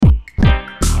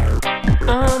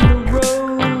On the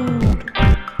road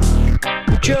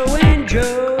with Joe and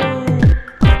Joe.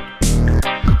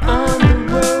 On the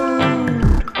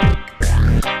road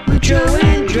with Joe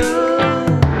and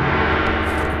Joe.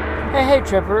 Hey,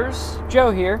 trippers.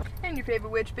 Joe here. And your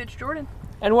favorite witch bitch, Jordan.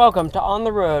 And welcome to On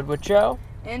the Road with Joe.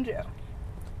 And Joe.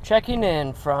 Checking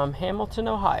in from Hamilton,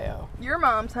 Ohio. Your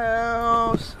mom's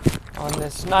house. On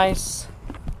this nice,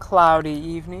 cloudy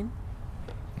evening.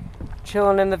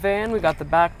 Chilling in the van. We got the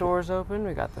back doors open.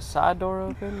 We got the side door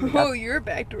open. Oh, your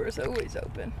back door is always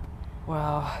open.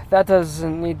 Well, that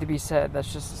doesn't need to be said.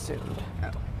 That's just assumed.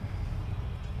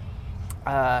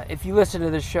 Oh. If you listen to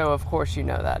this show, of course you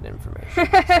know that information.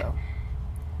 So,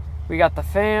 we got the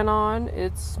fan on.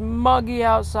 It's muggy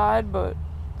outside, but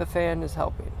the fan is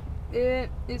helping. It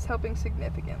is helping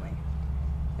significantly.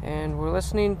 And we're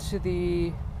listening to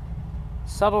the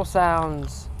subtle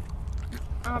sounds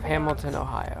of Hamilton,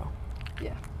 Ohio.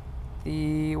 Yeah.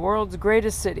 The world's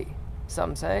greatest city,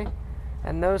 some say.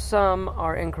 And those some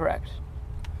are incorrect.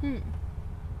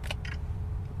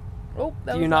 Oh,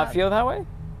 that Do was you not loud. feel that way?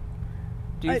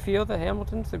 Do you feel that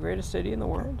Hamilton's the greatest city in the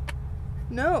world?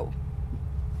 No.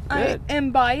 Good. I am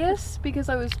biased because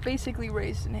I was basically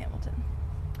raised in Hamilton.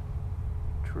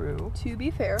 True. To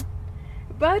be fair.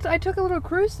 But I took a little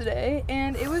cruise today,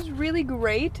 and it was really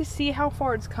great to see how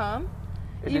far it's come.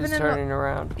 It Even is in turning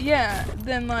around. Yeah,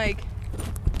 than like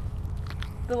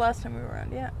the last time we were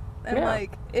around, yeah. And Yeah.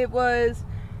 like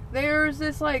there's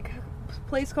this like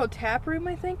place called Tap Room,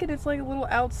 I think, and it's like a little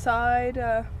outside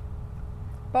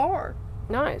bar.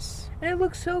 Nice. And it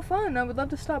looks so fun. I would love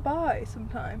to stop by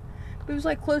sometime. But it was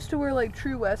like close to where like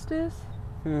True West is.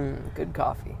 Good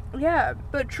coffee. Yeah,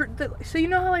 but so you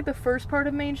know how like the first part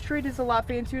of Main Street is a lot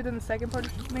fancier than the second part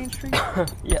of Main Street?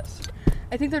 Yes.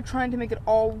 I think they're trying to make it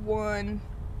all one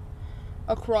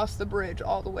across the bridge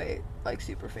all the way, like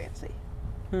super fancy.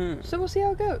 So we'll see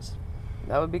how it goes.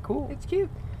 That would be cool. It's cute.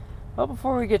 Well,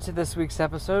 before we get to this week's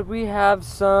episode, we have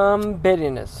some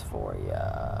bitterness for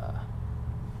ya.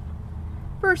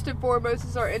 First and foremost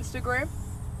is our Instagram.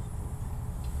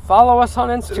 Follow us on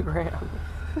Instagram.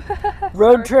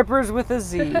 Road Trippers with a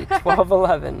Z,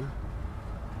 1211.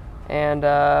 And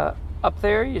up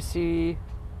there you see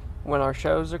when our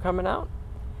shows are coming out.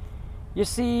 You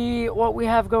see what we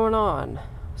have going on.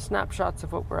 Snapshots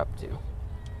of what we're up to.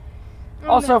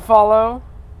 Also follow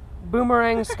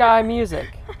Boomerang Sky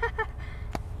Music.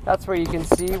 That's where you can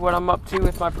see what I'm up to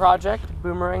with my project,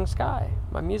 Boomerang Sky,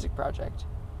 my music project.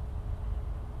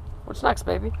 What's next,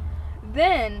 baby?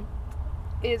 Then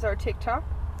is our TikTok.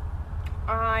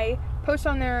 I post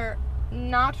on there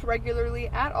not regularly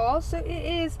at all, so it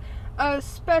is a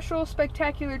special,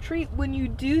 spectacular treat when you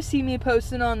do see me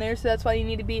posting on there, so that's why you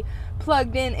need to be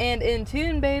plugged in and in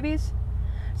tune, babies.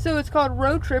 So it's called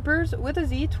Road Trippers with a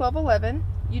Z, 1211.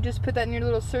 You just put that in your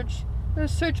little search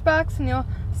box, and you'll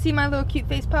see my little cute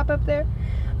face pop up there.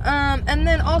 And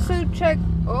then also check,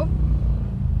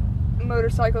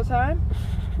 motorcycle time.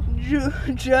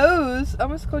 Joe's, I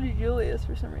almost called you Julius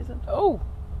for some reason. Oh.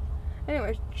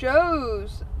 Anyways,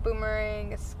 Joe's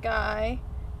Boomerang Sky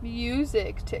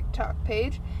Music TikTok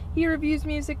page. He reviews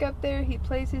music up there, he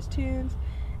plays his tunes,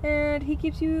 and he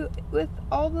keeps you with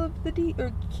all of the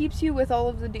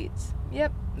deets.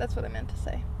 Yep, that's what I meant to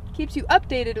say. Keeps you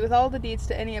updated with all the deets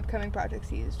to any upcoming projects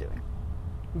he is doing.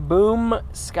 Boom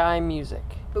Sky Music,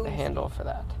 Boom the Sky. handle for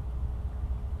that.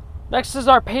 Next is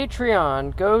our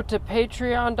Patreon. Go to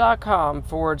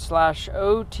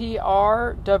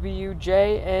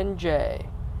patreon.com/OTRWJNJ.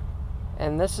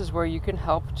 And this is where you can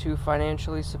help to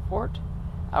financially support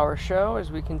our show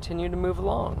as we continue to move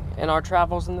along in our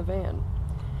travels in the van.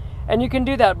 And you can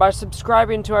do that by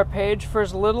subscribing to our page for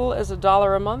as little as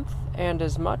 $1 a month and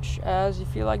as much as you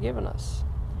feel like giving us.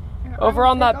 Over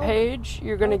on that page,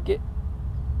 you're going to get...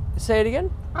 Say it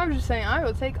again? I'm just saying, I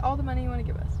will take all the money you want to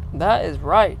give us. That is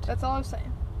right. That's all I was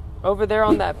saying. Over there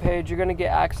on that page, you're going to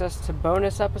get access to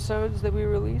bonus episodes that we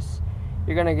release.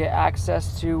 You're going to get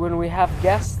access to when we have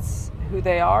guests, who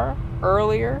they are,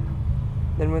 earlier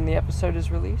than when the episode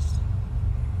is released.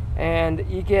 And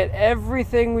you get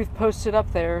everything we've posted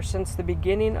up there since the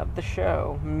beginning of the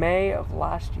show, May of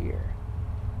last year.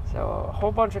 So a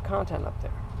whole bunch of content up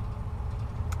there.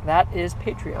 That is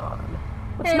Patreon.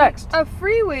 What's next? A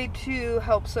free way to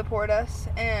help support us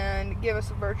and give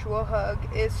us a virtual hug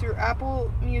is through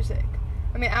Apple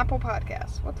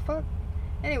Podcasts. What the fuck?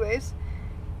 Anyways,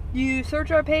 you search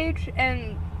our page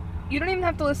and you don't even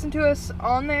have to listen to us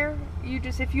on there.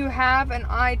 If you have an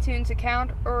iTunes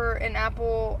account or an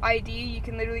Apple ID, you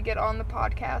can literally get on the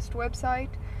podcast website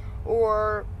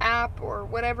or app or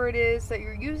whatever it is that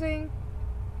you're using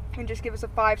and just give us a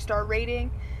 5-star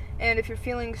rating And if you're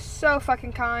feeling so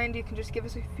fucking kind, you can just give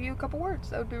us a couple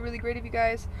words. That would be really great of you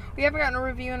guys. We haven't gotten a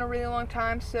review in a really long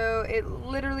time, so it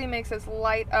literally makes us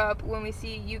light up when we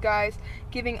see you guys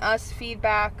giving us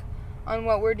feedback on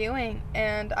what we're doing.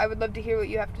 And I would love to hear what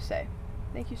you have to say.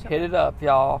 Thank you so much. Hit it up,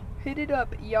 y'all. Hit it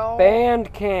up, y'all.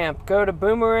 Bandcamp. Go to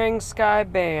Boomerang Sky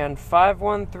Band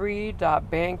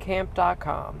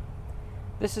 513.bandcamp.com.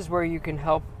 This is where you can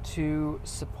help to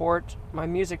support my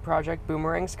music project,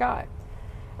 Boomerang Sky.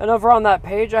 And over on that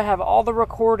page, I have all the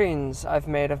recordings I've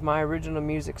made of my original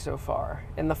music so far,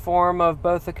 in the form of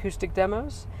both acoustic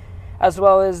demos, as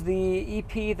well as the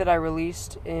EP that I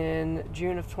released in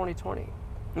June of 2020.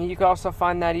 And you can also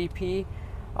find that EP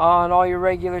on all your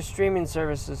regular streaming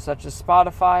services such as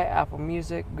Spotify, Apple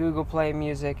Music, Google Play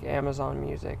Music, Amazon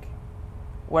Music,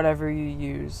 whatever you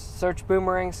use. Search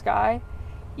Boomerang Sky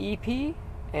EP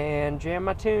and jam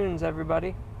my tunes,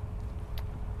 everybody.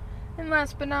 And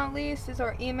last but not least is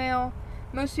our email.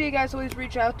 Most of you guys always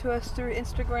reach out to us through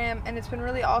Instagram, and it's been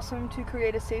really awesome to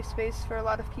create a safe space for a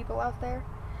lot of people out there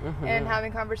and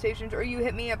having conversations. Or you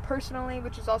hit me up personally,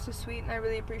 which is also sweet, and I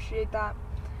really appreciate that.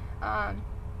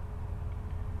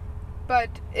 But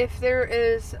if there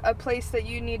is a place that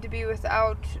you need to be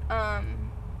without,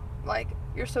 like,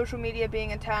 your social media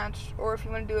being attached, or if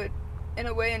you want to do it in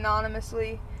a way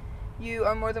anonymously, you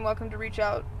are more than welcome to reach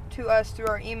out to us through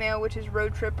our email, which is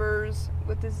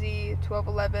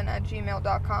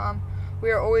roadtrippers@gmail.com.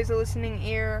 We are always a listening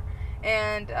ear,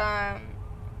 and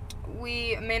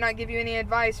we may not give you any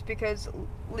advice because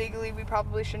legally we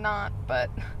probably should not, but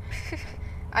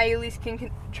I at least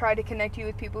can try to connect you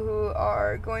with people who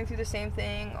are going through the same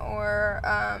thing, or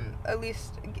at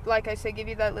least, like I said, give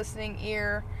you that listening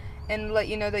ear and let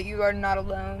you know that you are not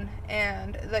alone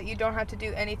and that you don't have to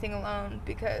do anything alone,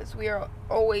 because we are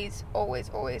always, always,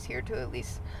 always here to at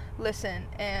least listen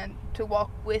and to walk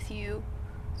with you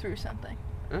through something.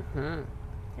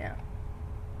 Yeah.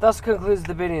 Thus concludes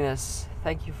the biddiness.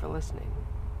 Thank you for listening.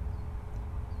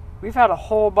 We've had a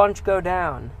whole bunch go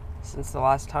down since the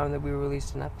last time that we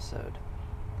released an episode.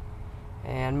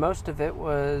 And most of it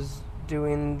was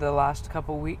doing the last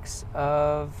couple weeks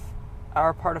of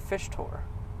our Part of Fish tour.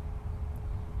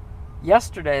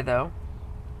 Yesterday, though,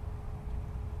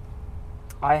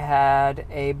 I had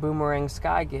a Boomerang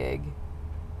Sky gig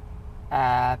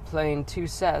playing 2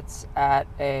 sets at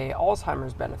a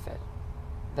Alzheimer's benefit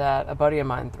that a buddy of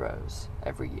mine throws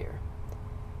every year.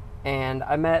 And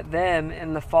I met them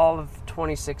in the fall of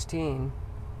 2016,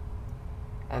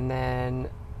 and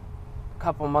then a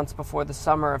couple months before the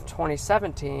summer of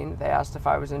 2017, they asked if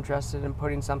I was interested in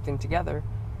putting something together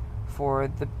for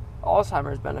the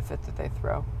Alzheimer's benefit that they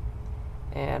throw.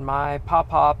 And my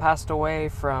papa passed away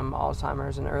from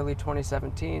Alzheimer's in early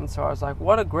 2017, so I was like,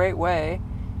 what a great way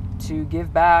to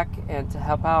give back and to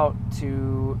help out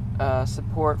to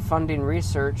support funding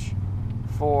research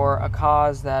for a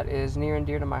cause that is near and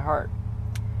dear to my heart.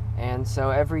 And so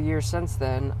every year since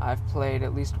then, I've played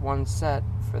at least 1 set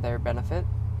for their benefit.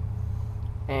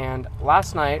 And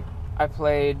last night, I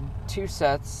played 2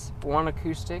 sets, 1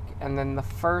 acoustic, and then the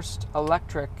first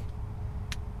electric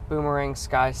Boomerang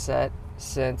Sky set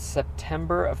since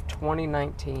September of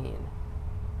 2019.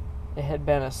 It had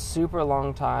been a super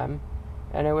long time,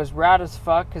 and it was rad as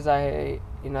fuck because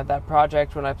that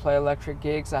project, when I play electric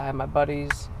gigs, I had my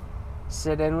buddies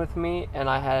sit in with me, and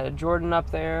I had Jordan up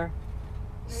there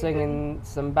singing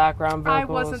some background vocals. I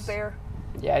wasn't there.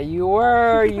 Yeah, you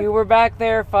were. You were back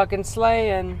there fucking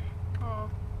slaying. Oh,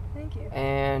 thank you.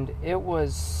 And it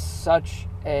was such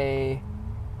a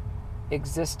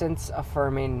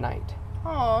existence-affirming night.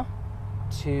 Aw.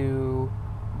 To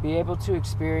be able to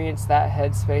experience that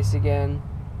headspace again.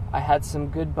 I had some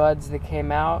good buds that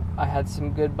came out. I had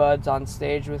some good buds on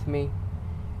stage with me.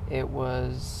 I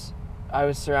was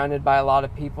surrounded by a lot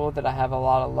of people that I have a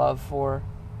lot of love for.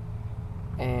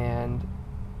 And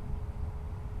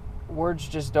words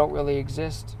just don't really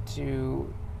exist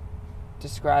to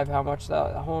describe how much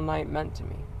that whole night meant to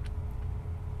me.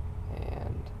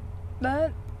 And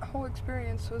that whole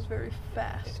experience was very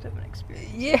fast of an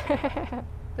experience. Yeah.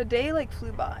 The day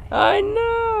flew by. I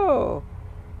know.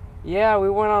 Yeah, we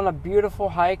went on a beautiful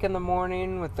hike in the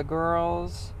morning with the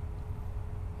girls.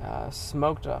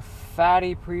 Smoked a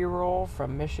fatty pre-roll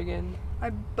from Michigan. I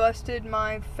busted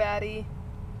my fatty.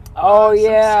 Oh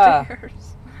yeah.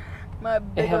 Stairs. My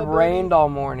big it had old rained booty. all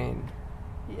morning.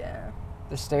 Yeah.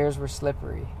 The stairs were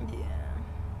slippery.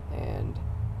 Yeah. And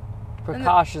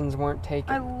precautions weren't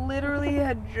taken. I literally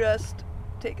had just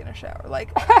taken a shower.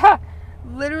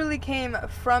 Literally came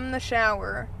from the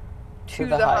shower to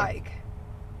the hike.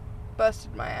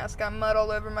 Busted my ass, got mud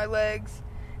all over my legs,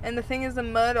 And the thing is, the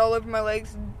mud all over my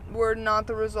legs were not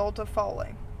the result of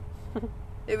falling.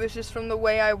 It was just from the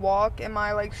way I walk, and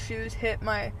my like shoes hit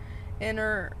my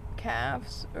inner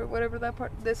calves or whatever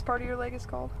this part of your leg is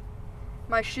called.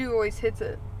 My shoe always hits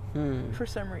it for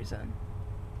some reason.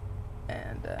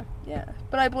 And yeah,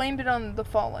 but I blamed it on the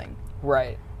falling.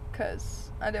 Right.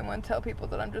 Because I didn't want to tell people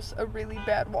that I'm just a really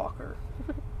bad walker.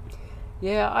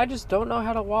 Yeah, I just don't know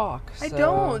how to walk. So. I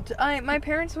don't. My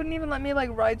parents wouldn't even let me like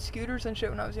ride scooters and shit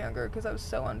when I was younger because I was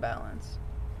so unbalanced.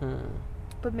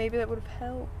 But maybe that would have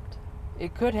helped.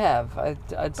 It could have. I'd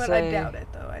but say. But I doubt it,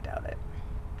 though. I doubt it.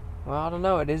 Well, I don't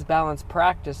know. It is balance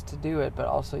practice to do it, but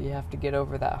also you have to get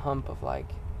over that hump of like,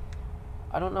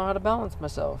 I don't know how to balance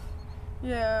myself.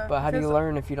 Yeah. But how do you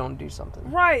learn if you don't do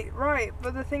something? Right.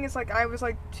 But the thing is, like, I was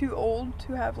like too old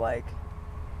to have like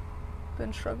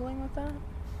been struggling with that.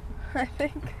 I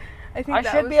think I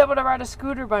should be able to ride a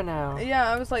scooter by now. Yeah,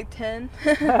 I was like 10.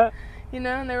 You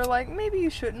know, and they were like, maybe you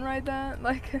shouldn't ride that.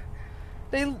 Like,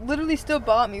 they literally still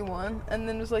bought me one, and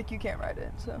then was like, you can't ride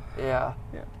it. So. Yeah.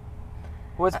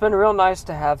 Well, it's been real nice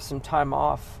to have some time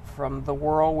off from the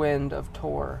whirlwind of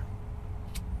tour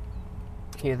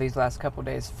here these last couple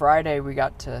days. Friday, we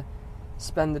got to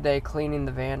spend the day cleaning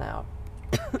the van out,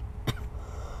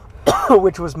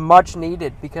 which was much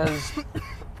needed because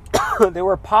there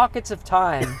were pockets of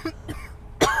time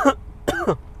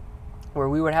where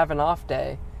we would have an off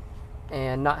day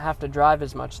and not have to drive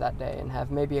as much that day and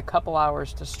have maybe a couple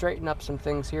hours to straighten up some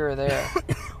things here or there.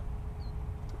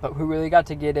 But we really got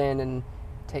to get in and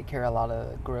take care of a lot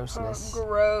of grossness.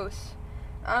 Gross.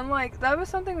 I'm like, that was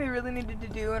something we really needed to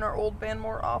do in our old van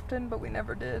more often, but we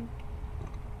never did.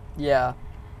 Yeah.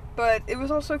 But it was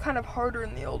also kind of harder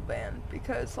in the old van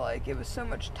because, like, it was so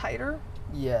much tighter.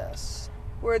 Yes.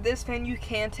 Where this van, you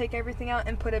can take everything out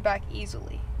and put it back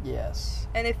easily. Yes.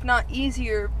 And if not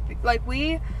easier, like,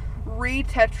 we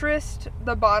re-Tetrised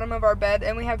the bottom of our bed,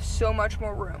 and we have so much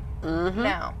more room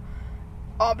now.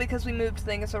 All because we moved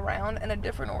things around in a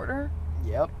different order.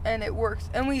 Yep. And it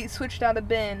works. And we switched out a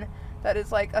bin that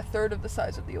is like a third of the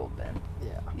size of the old bin.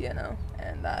 Yeah. You know?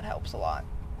 And that helps a lot.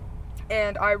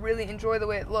 And I really enjoy the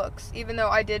way it looks, even though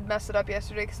I did mess it up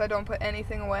yesterday because I don't put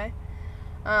anything away.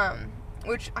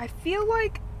 Which I feel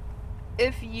like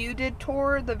if you did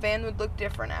tour, the van would look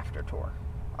different after tour.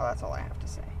 Oh, that's all I have to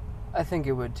say. I think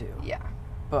it would too. Yeah.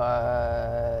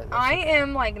 But I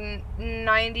am like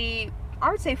 90, I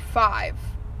would say 5%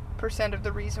 of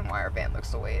the reason why our van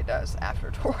looks the way it does after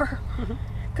tour.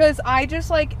 Because I just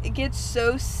like get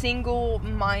so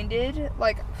single-minded,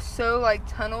 like so like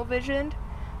tunnel visioned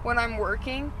when I'm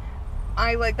working.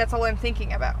 That's all I'm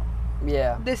thinking about.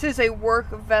 Yeah. This is a work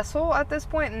vessel at this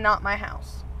point, not my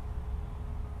house.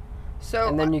 So.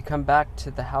 And then you come back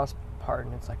to the house part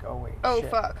and it's like, oh wait. Oh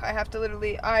shit. fuck!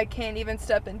 I can't even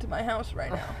step into my house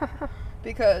right now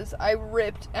because I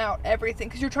ripped out everything.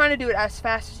 Because you're trying to do it as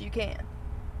fast as you can,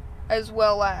 as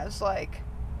well as like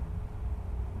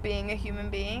being a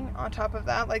human being. On top of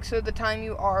that, like, so the time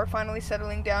you are finally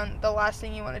settling down, the last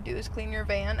thing you want to do is clean your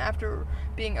van after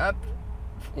being up.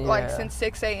 Like since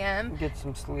 6 a.m. Get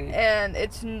some sleep. And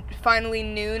it's finally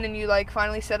noon and you like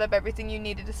finally set up everything you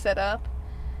needed to set up.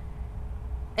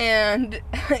 And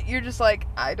you're just like,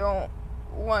 I don't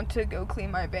want to go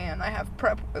clean my van. I have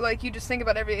prep. Like, you just think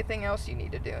about everything else you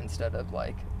need to do instead of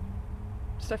like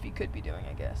stuff you could be doing,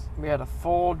 I guess. We had a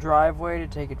full driveway to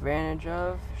take advantage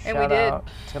of. And Shout we did. out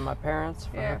to my parents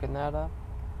for hooking that up.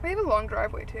 We have a long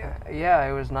driveway too. Yeah,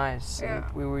 it was nice. Yeah.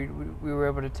 And we were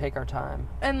able to take our time.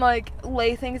 And like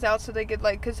lay things out so they could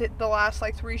like, because the last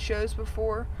like 3 shows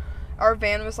before, our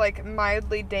van was like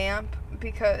mildly damp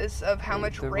because of how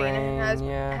much rain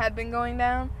had been going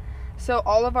down. So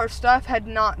all of our stuff had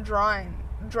not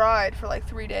dried for like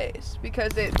 3 days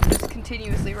because it was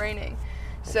continuously raining.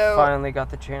 So finally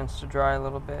got the chance to dry a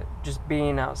little bit, just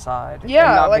being outside. Yeah,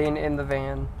 and not like, being in the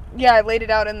van. Yeah, I laid it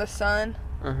out in the sun.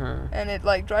 Mm-hmm. And it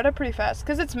like dried up pretty fast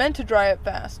because it's meant to dry up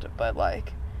fast, but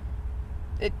like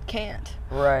it can't.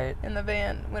 Right. In the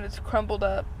van when it's crumbled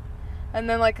up. And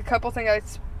then like a couple things, I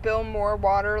spill more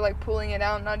water, like pulling it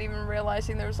out, not even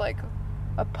realizing there's like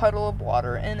a puddle of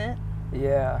water in it.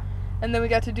 Yeah. And then we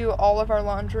got to do all of our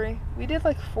laundry. We did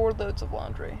like 4 loads of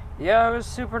laundry. Yeah, it was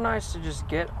super nice to just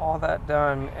get all that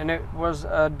done. And it was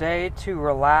a day to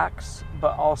relax,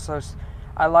 but also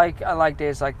I like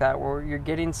days like that where you're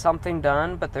getting something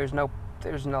done, but there's no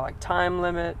like time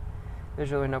limit.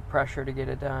 There's really no pressure to get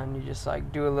it done. You just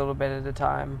like do a little bit at a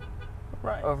time.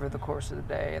 Right. Over the course of the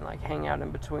day and like hang out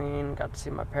in between. Got to see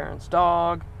my parents'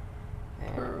 dog.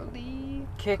 And Pearly.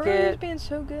 Kick Pearly's it. being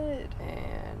so good.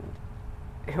 And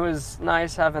it was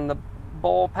nice having the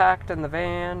bowl packed in the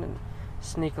van and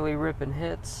sneakily ripping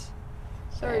hits.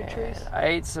 Sorry, And Trace. I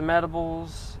ate some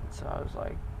edibles, so I was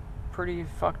like pretty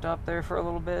fucked up there for a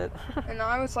little bit. And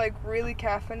I was like really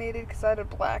caffeinated because I had a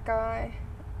black eye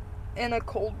and a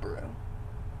cold brew.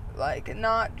 Like,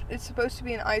 not, it's supposed to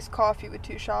be an iced coffee with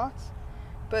 2 shots,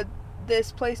 but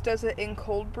this place does it in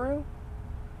cold brew,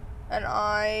 and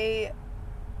I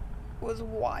was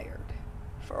wired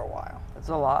for a while. That's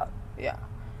a lot. Yeah.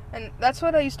 And that's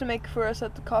what I used to make for us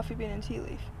at the Coffee Bean and Tea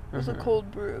Leaf. It was a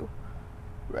cold brew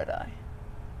red eye.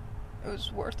 It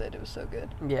was worth it. It was so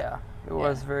good. Yeah, it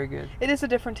was very good. It is a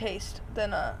different taste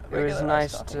than a regular It was iced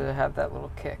nice coffee. to have that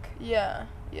little kick. Yeah.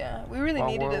 We really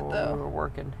needed it, While though. we were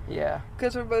working. Yeah.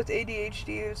 Because we're both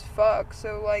ADHD as fuck.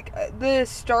 So, like, the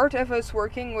start of us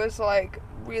working was, like,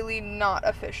 really not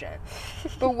efficient.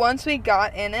 But once we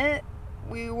got in it,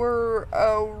 we were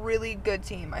a really good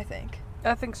team, I think.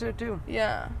 I think so, too.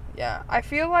 Yeah. I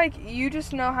feel like you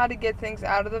just know how to get things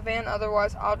out of the van.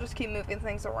 Otherwise, I'll just keep moving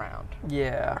things around.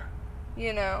 Yeah.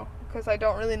 You know? Because I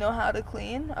don't really know how to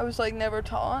clean. I was, like, never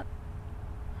taught.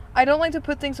 I don't like to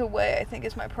put things away, I think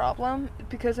is my problem,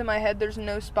 because in my head there's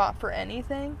no spot for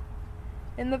anything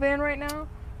in the van right now.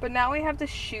 But now we have the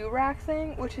shoe rack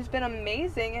thing, which has been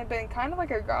amazing and been kind of like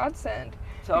a godsend.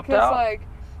 It's helped because, out. like,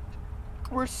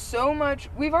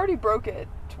 we've already broke it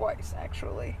twice,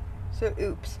 actually. So,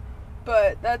 oops.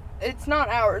 But it's not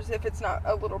ours if it's not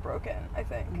a little broken, I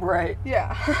think. Right.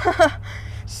 Yeah.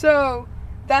 So,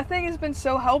 that thing has been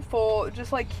so helpful,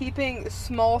 just, like, keeping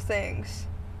small things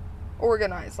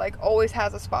organized, like, always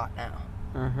has a spot now.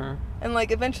 Mm-hmm. And,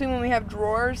 like, eventually when we have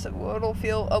drawers, it'll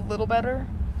feel a little better,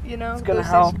 you know? It's gonna Those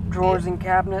help things- drawers and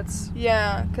cabinets.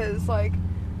 Yeah, because, like,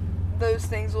 those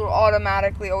things will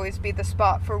automatically always be the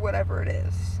spot for whatever it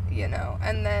is, you know?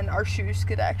 And then our shoes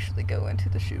could actually go into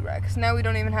the shoe rack. Because now we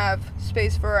don't even have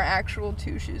space for our actual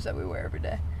 2 shoes that we wear every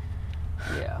day.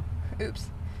 Yeah. Oops.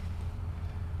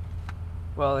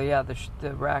 Well, yeah,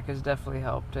 the rack has definitely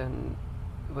helped, and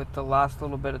with the last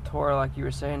little bit of tour, like you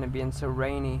were saying, it being so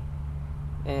rainy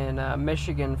in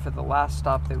Michigan for the last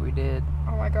stop that we did,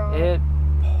 Oh my god. it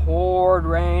poured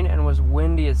rain and was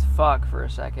windy as fuck for a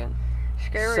second.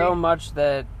 Scary. So much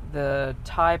that the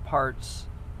tie parts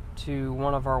to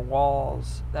one of our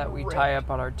walls that we tie Ripped.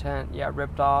 up on our tent,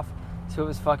 ripped off. So it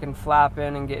was fucking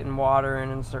flapping and getting water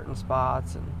in certain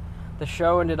spots, and the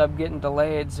show ended up getting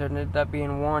delayed, so it ended up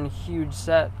being one huge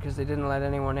set because they didn't let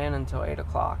anyone in until 8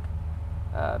 o'clock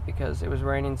because it was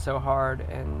raining so hard,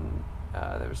 and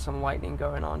there was some lightning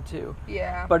going on too.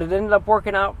 Yeah. But it ended up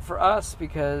working out for us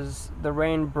because the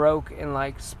rain broke in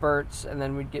like spurts, and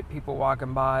then we'd get people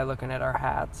walking by looking at our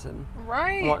hats and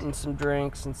Right. wanting some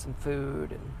drinks and some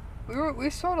food. And We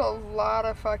sold a lot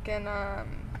of fucking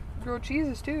grilled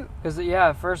cheeses too. because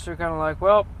at first we were kind of like,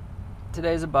 well,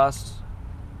 today's a bust.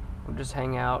 We'll just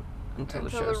hang out until the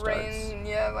show starts. rain,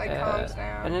 calms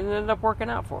down. And it ended up working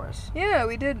out for us. Yeah,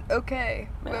 we did okay.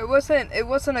 But Yeah. it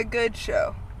wasn't a good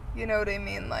show. You know what I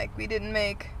mean? Like, we didn't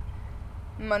make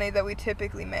money that we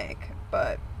typically make,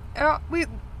 but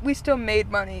we still made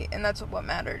money, and that's what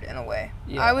mattered in a way.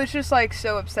 Yeah. I was just like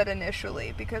so upset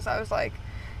initially because I was like,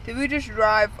 did we just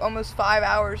drive almost 5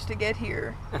 hours to get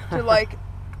here? To like,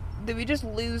 did we just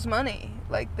lose money?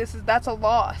 Like, that's a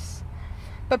loss.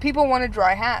 But people wanted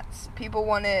dry hats. People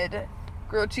wanted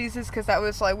grilled cheeses because that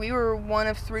was like, we were one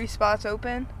of 3 spots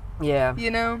open, Yeah.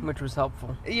 you know? Which was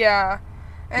helpful. Yeah.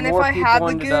 And More if I people had the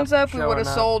ended goons up up, we would have showing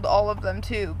up. sold all of them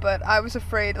too. But I was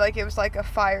afraid, like, it was like a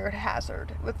fire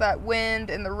hazard with that wind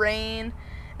and the rain.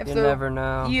 You never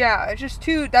know. Yeah, it's just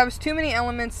that was too many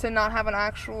elements to not have an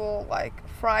actual, like,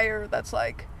 fryer that's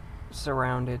like,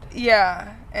 Surrounded.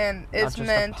 yeah, and Not it's just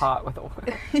meant. a pot with oil.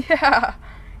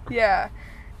 Yeah.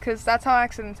 Because that's how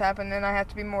accidents happen, and I have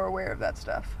to be more aware of that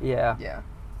stuff. Yeah. Yeah.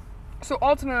 So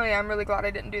ultimately, I'm really glad I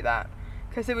didn't do that,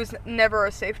 because it was never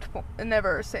a safe point in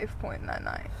that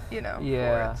night, you know.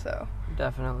 Yeah. For it, so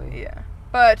Definitely. yeah,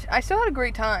 but I still had a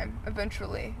great time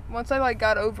eventually. Once I like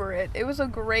got over it, it was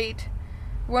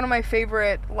one of my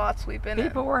favorite lots we've been in.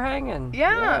 People were hanging.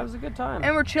 Yeah. It was a good time.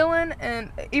 And we're chilling,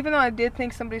 and even though I did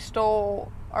think somebody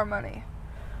stole our money.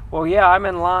 Well, yeah, I'm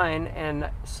in line, and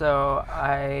so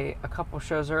a couple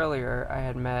shows earlier, I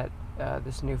had met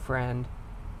this new friend,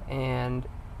 and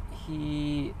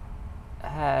he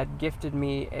had gifted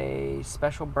me a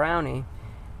special brownie,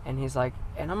 and he's like,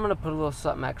 and I'm gonna put a little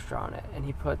something extra on it, and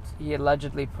he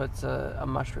allegedly puts a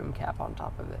mushroom cap on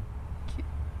top of it. Cute.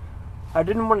 I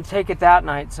didn't want to take it that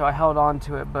night, so I held on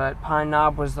to it, but Pine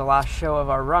Knob was the last show of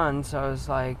our run, so I was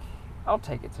like, I'll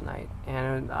take it tonight.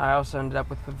 And I also ended up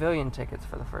with pavilion tickets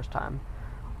for the first time.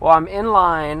 Well, I'm in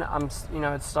line.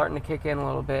 It's starting to kick in a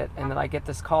little bit, and then I get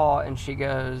this call, and she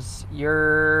goes,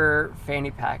 "Your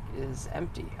fanny pack is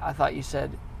empty. I thought you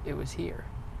said it was here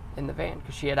in the van,"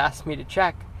 because she had asked me to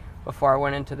check before I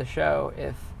went into the show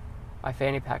if my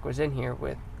fanny pack was in here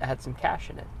had some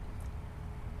cash in it.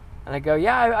 And I go,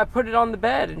 "Yeah, I put it on the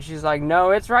bed," and she's like,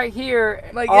 "No, it's right here,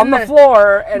 like on the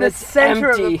floor, and it's center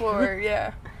empty." of the floor,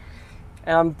 yeah.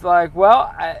 And I'm like,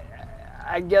 "Well,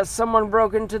 I guess someone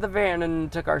broke into the van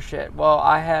and took our shit." Well,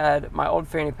 I had my old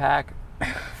fanny pack.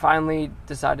 Finally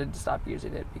decided to stop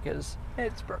using it because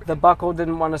it's broken. The buckle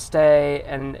didn't want to stay,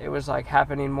 and it was like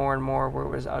happening more and more where it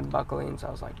was unbuckling. So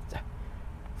I was like,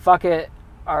 fuck it.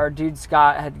 Our dude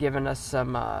Scott had given us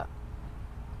some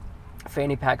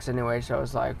fanny packs anyway, so I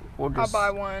was like, I'll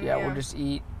buy one. Yeah, we'll just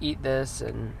eat this,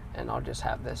 and I'll just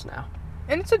have this now.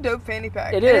 And it's a dope fanny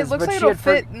pack. It is. It looks like it'll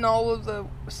fit in all of the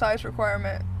size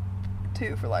requirement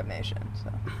too for Live Nation.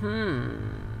 So.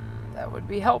 That would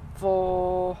be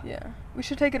helpful. Yeah, we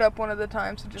should take it up one of the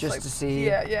times and just to see.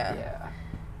 Yeah.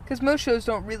 Because most shows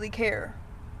don't really care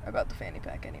about the fanny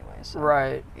pack anyway. So.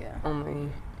 Right. Yeah.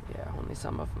 Only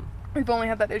some of them. We've only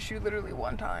had that issue literally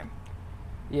one time.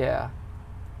 Yeah,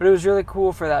 but it was really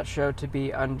cool for that show to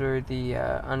be under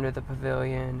the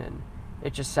pavilion, and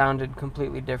it just sounded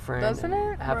completely different. Doesn't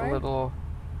it? Have right? a little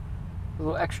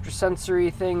extra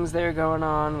sensory things there going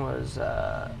on.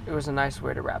 It was a nice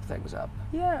way to wrap things up.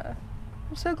 Yeah,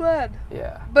 I'm so glad.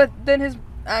 Yeah. But then his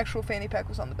actual fanny pack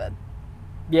was on the bed.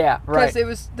 Yeah, right. Because it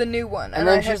was the new one. And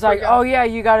then she's like, "Oh yeah,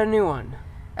 you got a new one."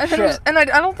 And then I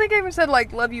don't think I even said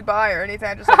like "love you, bye" or anything.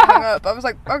 I just like hung up. I was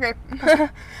like, "Okay,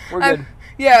 we're good."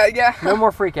 Yeah. No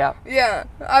more freak out. Yeah,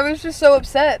 I was just so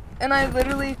upset, and I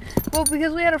literally,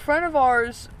 because we had a friend of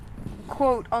ours,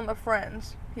 quote on the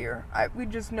friends here. We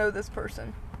just know this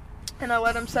person, and I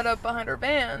let him set up behind our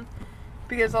van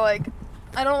because I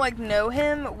don't know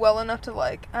him well enough to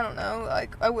I don't know,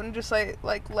 I wouldn't just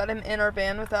let him in our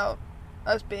van without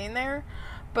us being there.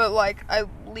 But, I at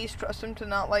least trust him to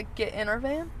not, get in our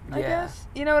van, I guess.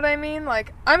 You know what I mean?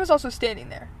 I was also standing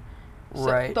there.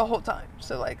 Right. The whole time.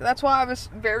 So, that's why I was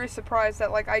very surprised that,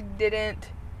 I didn't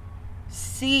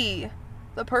see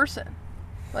the person.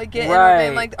 Get in our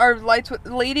van. Our lights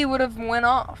Lady would have went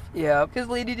off. Yeah. Because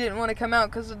Lady didn't want to come out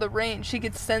because of the rain. She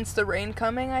could sense the rain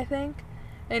coming, I think.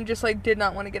 And just, did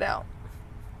not want to get out.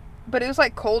 But it was,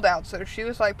 cold out, so she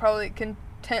was, probably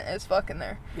content as fuck in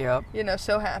there. Yep.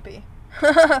 So happy.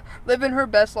 Living her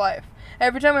best life.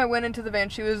 Every time I went into the van,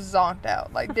 she was zonked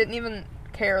out. Didn't even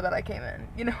care that I came in.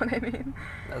 You know what I mean?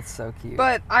 That's so cute.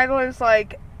 But I was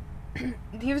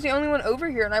he was the only one over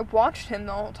here, and I watched him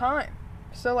the whole time.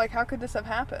 So, how could this have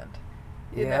happened?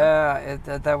 You know?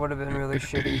 That would have been really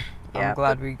shitty. Yeah, I'm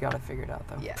glad we got it figured out,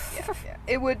 though. Yeah.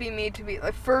 It would be me to be,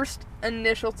 first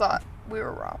initial thought, we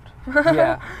were robbed.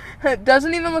 Yeah.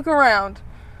 Doesn't even look around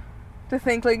to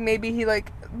think, maybe he,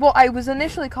 I was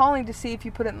initially calling to see if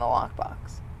you put it in the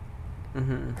lockbox.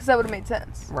 Mm-hmm. Because that would have made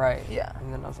sense. Right. Yeah.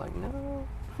 And then I was like, no.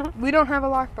 We don't have a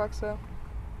lockbox, though.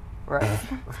 Right.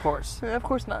 Of course. Of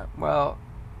course not. Well,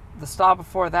 the stop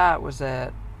before that was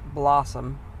at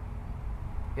Blossom.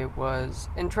 It was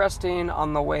interesting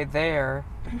on the way there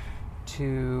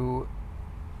to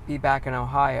be back in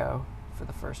Ohio for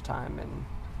the first time in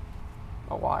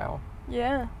a while.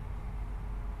 Yeah.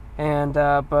 And,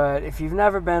 but if you've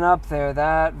never been up there,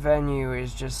 that venue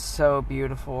is just so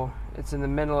beautiful. It's in the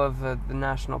middle of the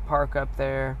national park up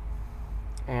there,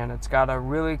 and it's got a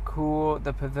really cool,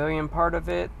 the pavilion part of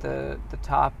it, the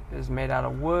top is made out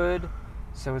of wood,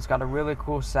 so it's got a really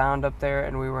cool sound up there,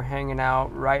 and we were hanging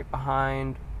out right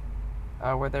behind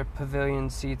where their pavilion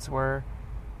seats were,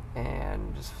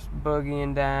 and just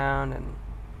boogieing down, and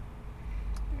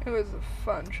it was a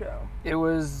fun show. It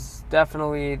was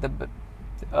definitely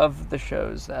of the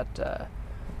shows that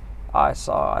I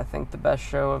saw, I think the best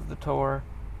show of the tour.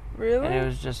 Really? And it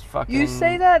was just fucking... You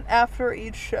say that after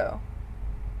each show.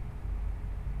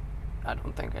 I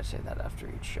don't think I say that after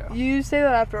each show. You say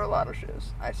that after a lot of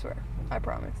shows. I swear. I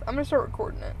promise. I'm gonna start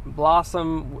recording it.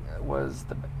 Blossom was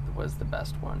the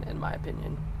best one, in my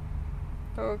opinion.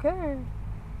 Okay.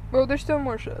 Well, there's still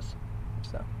more shows.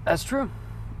 So. That's true.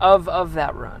 Of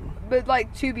that run. But,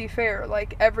 to be fair,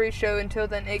 every show until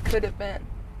then, it could have been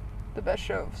the best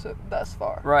show thus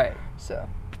far. Right. So...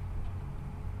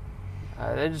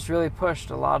 they just really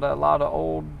pushed a lot of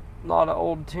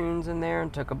old tunes in there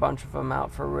and took a bunch of them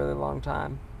out for a really long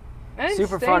time.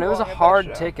 Super fun. It was a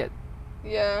hard ticket.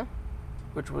 Yeah.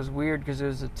 Which was weird because it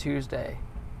was a Tuesday.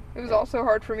 It was also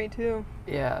hard for me too.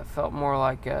 Yeah, it felt more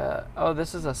like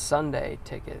this is a Sunday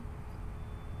ticket.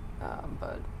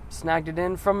 But snagged it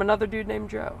in from another dude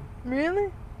named Joe.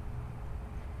 Really?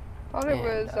 Thought it And,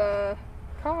 was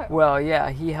Kyle. Well, yeah,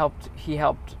 he helped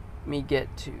me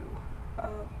get to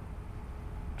Oh,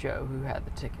 Joe, who had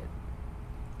the ticket.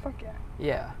 fuck yeah.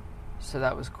 Yeah, so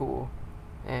that was cool.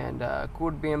 And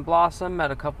cool to be in Blossom,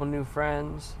 met a couple new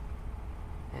friends.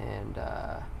 And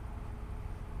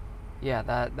yeah,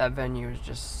 that venue is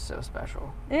just so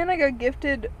special. And I got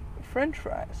gifted French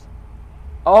fries.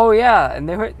 Oh yeah, and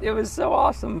it was so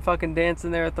awesome fucking dancing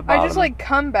there at the bottom. I just like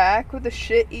come back with a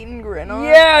shit-eating grin on.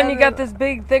 Yeah, and you got then this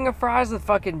big thing of fries with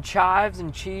fucking chives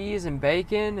and cheese and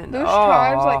bacon and those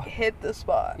chives like hit the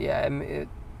spot. Yeah,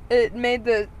 It made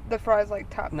the fries like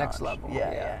top Next notch. level,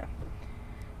 Yeah, yeah. yeah.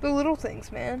 The little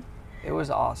things, man. it was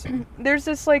awesome. There's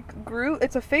this like group.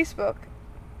 It's a Facebook.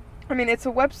 I mean, it's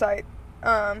a website.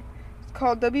 It's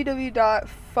called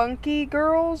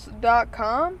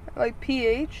www.funkygirls.com. Like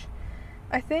PH,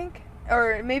 I think,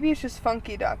 or maybe it's just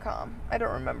funky.com. I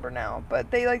don't remember now.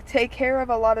 But they like take care of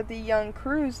a lot of the young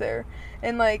crews there,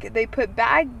 and like they put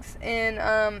bags in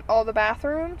all the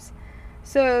bathrooms,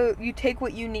 so you take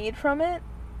what you need from it.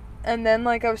 And then,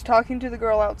 like, I was talking to the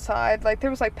girl outside. Like, there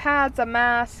was, like, pads, a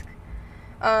mask,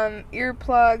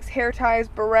 earplugs, hair ties,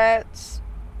 barrettes.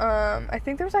 I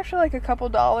think there was actually, like, a couple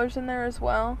dollars in there as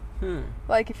well.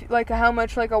 Like, how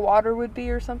much, like, a water would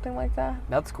be or something like that.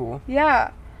 That's cool.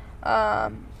 Yeah.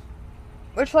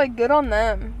 Which, like, good on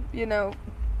them, you know,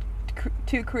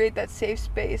 to create that safe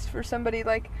space for somebody.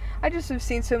 Like, I just have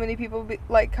seen so many people be,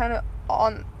 like, kind of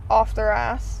off their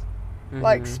ass.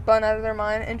 Like, spun out of their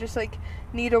mind and just, like,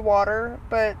 need a water,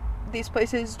 but these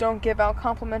places don't give out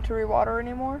complimentary water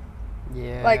anymore.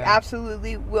 Yeah. Like,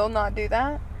 absolutely will not do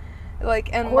that.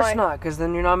 Like, and of course like, not, because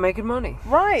then you're not making money.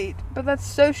 right, but that's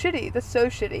so shitty. That's so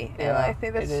shitty. And Yeah, I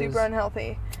think that's it super is.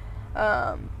 unhealthy.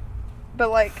 But,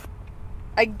 like,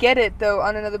 I get it, though,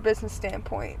 on another business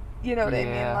standpoint. You know what I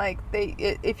mean? Yeah. Like,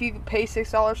 if you pay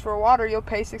 $6 for water, you'll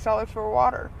pay $6 for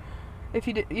water. If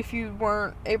you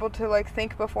weren't able to, like,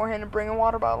 think beforehand and bring a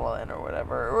water bottle in or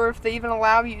whatever, or if they even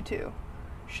allow you to,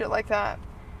 shit like that.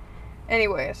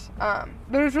 Anyways, but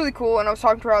it was really cool, and I was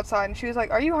talking to her outside, and she was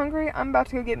like, "Are you hungry? I'm about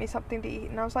to go get me something to eat."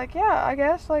 And I was like, "Yeah, I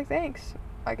guess, like, thanks."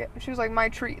 She was like, "My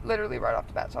treat," literally right off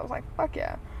the bat, so I was like, "Fuck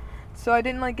yeah." So I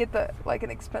didn't, like, get an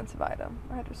expensive item.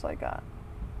 I just, like, got...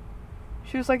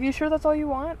 She was like, "You sure that's all you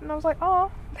want?" And I was like,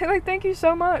 "Oh, like, thank you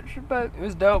so much," but, It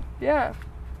was dope. yeah.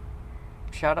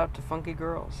 Shout out to Funky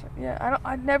Girls. Yeah,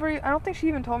 I don't think she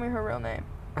even told me her real name.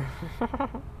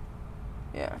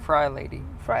 Yeah. Fry Lady.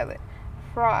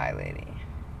 Fry lady.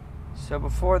 So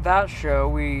before that show,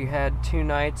 we had 2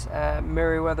 nights at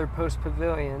Meriwether Post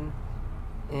Pavilion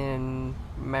in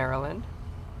Maryland.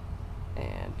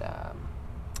 And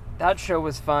that show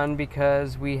was fun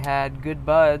because we had good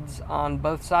buds on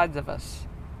both sides of us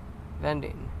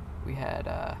vending. We had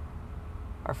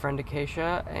our friend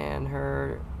Acacia and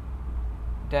her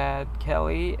dad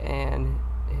Kelly and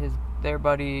their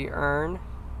buddy Ern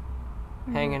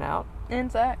hanging out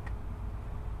And Zach.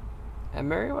 at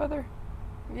Meriwether.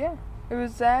 Yeah. It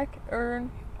was Zach,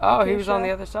 Ern. Oh, he was on Acacia.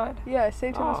 the other side? Yeah, I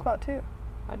saved him a Oh. spot too.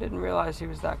 I didn't realize he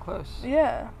was that close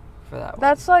Yeah. for that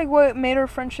That's like what made our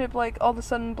friendship like all of a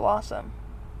sudden blossom.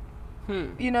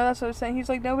 one. You know, that's what I was saying. He's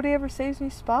like, nobody ever saves me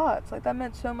spots. Like, that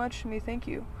meant so much to me. Thank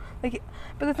you. Like,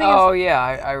 but the thing Oh, is, yeah,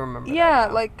 I remember yeah, that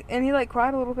now. like, and he like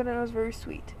cried a little bit, and it was very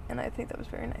sweet. And I think that was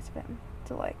very nice of him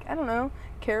to, like, I don't know,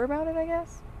 care about it, I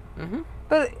guess. Mm-hmm.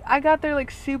 But I got there like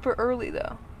super early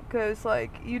though, because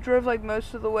like you drove like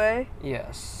most of the way,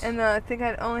 Yes. and I think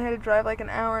I only had to drive like an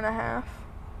hour and a half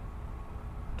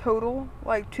total,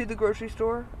 like to the grocery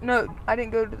store. No, I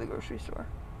didn't go to the grocery store.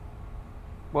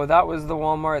 Well, that was the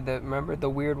Walmart remember the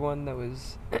weird one that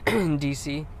was in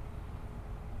D.C.?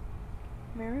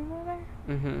 Meriwether?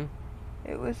 Mm-hmm.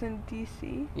 It was in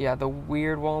D.C. Yeah, the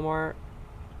weird Walmart.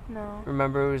 No.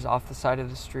 Remember, it was off the side of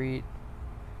the street.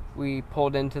 We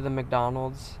pulled into the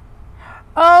McDonald's.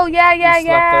 Oh yeah, yeah, We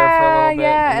slept there for a little bit,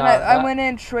 yeah. and And that- I went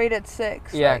in straight at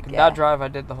 6. Yeah, like, that drive I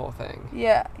did the whole thing.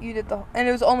 Yeah, you did and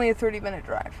it was only a 30-minute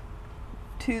drive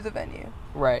to the venue.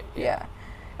 Right. Yeah.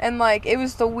 And, like, it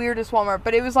was the weirdest Walmart,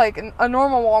 but it was, like, a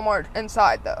normal Walmart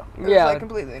inside, though. It Yeah, was, like,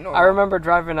 completely normal. I remember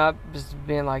driving up, just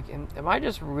being like, am I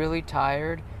just really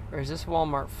tired, or is this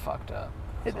Walmart fucked up?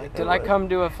 Did I come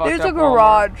to a fucked There's up a Walmart?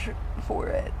 garage for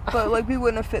it, but, like, we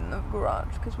wouldn't have fit in the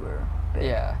garage because we're big.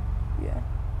 Yeah, Yeah.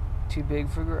 too big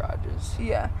for garages.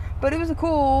 Yeah. But it was a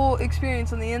cool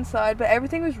experience on the inside, but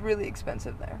everything was really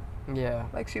expensive there. Yeah.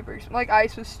 Like, super expensive. Like,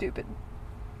 ice was stupid.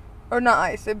 Or not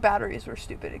ice, the batteries were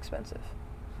stupid expensive.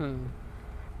 Hmm.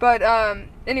 But,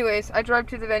 anyways, I drive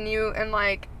to the venue, and,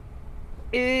 like,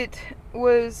 It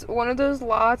was one of those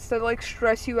lots that like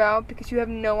stress you out because you have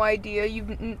no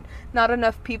idea. Not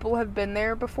enough people have been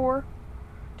there before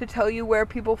to tell you where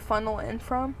people funnel in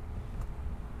from.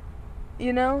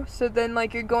 You know? So then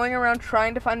like you're going around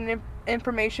trying to find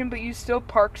information, but you still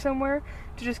park somewhere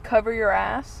to just cover your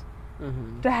ass.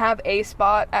 Mm-hmm. To have a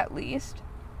spot at least.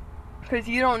 Because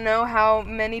you don't know how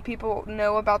many people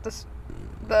know about the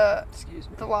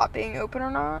lot being open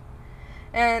or not.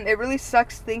 And it really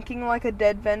sucks thinking like a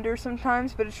dead vendor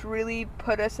sometimes, but it's really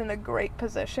put us in a great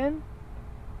position.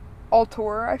 All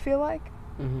tour, I feel like.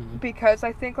 Mm-hmm. Because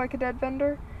I think like a dead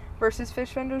vendor versus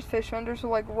fish vendors. Fish vendors will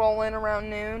like roll in around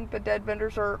noon, but dead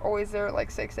vendors are always there at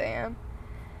like 6 a.m.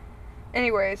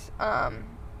 Anyways,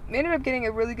 we ended up getting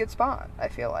a really good spot, I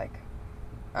feel like.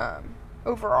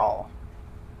 Overall.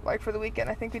 Like for the weekend,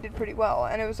 I think we did pretty well.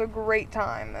 And it was a great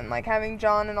time. And like having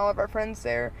John and all of our friends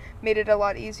there made it a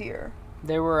lot easier.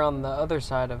 They were on the other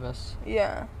side of us.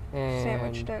 Yeah. And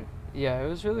Sandwiched in. Yeah, it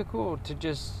was really cool to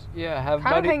just have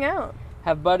kind of hang out.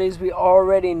 Have buddies we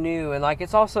already knew, and like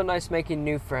it's also nice making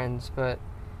new friends, but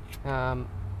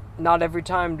not every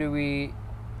time do we.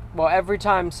 Well, every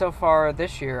time so far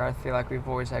this year, I feel like we've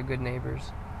always had good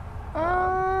neighbors.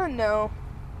 No.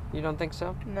 You don't think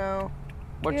so? No.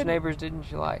 Which neighbors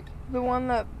didn't you like? The one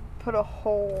that put a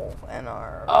hole in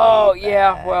our. Oh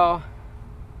yeah, well.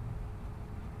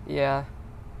 Yeah.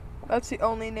 That's the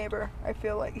only neighbor, I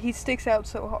feel like. He sticks out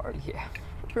so hard. Yeah.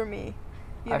 For me.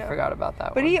 I forgot about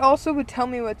that but one. He also would tell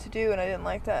me what to do, and I didn't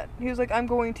like that. He was like, I'm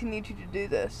going to need you to do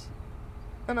this.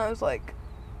 And I was like,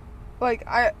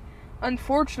 I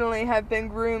unfortunately have been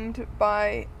groomed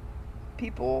by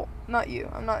people, not you,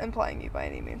 I'm not implying you by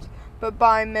any means, but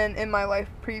by men in my life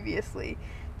previously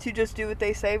to just do what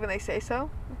they say when they say so.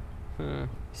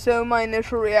 So my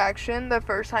initial reaction the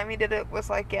first time he did it was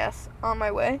like, yes, on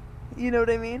my way. You know what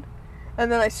I mean?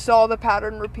 And then I saw the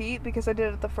pattern repeat because I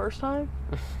did it the first time.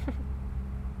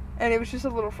 And it was just a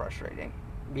little frustrating.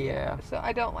 Yeah. So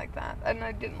I don't like that. And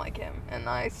I didn't like him. And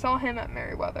I saw him at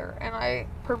Merriweather. And I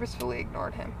purposefully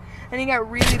ignored him. And he got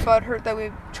really butthurt that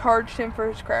we charged him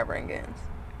for his crab rangoons.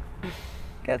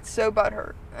 Got so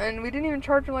butthurt. And we didn't even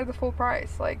charge him like the full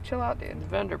price. Like, chill out, dude.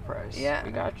 Vendor price. Yeah.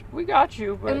 We got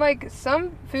you. But... And like,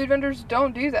 some food vendors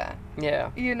don't do that.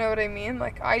 Yeah. You know what I mean?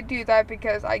 Like, I do that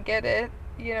because I get it.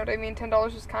 You know what I mean?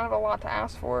 $10 is kind of a lot to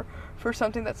ask for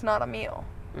something that's not a meal.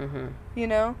 Mm-hmm. You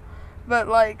know? But,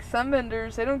 like, some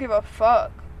vendors, they don't give a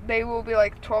fuck. They will be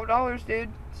like, $12, dude.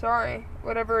 Sorry.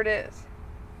 Whatever it is.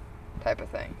 Type of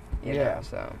thing. You know,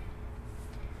 so.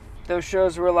 Those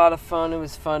shows were a lot of fun. It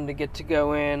was fun to get to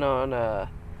go in on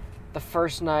the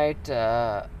first night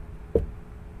and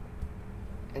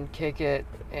kick it.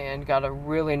 And got a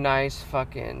really nice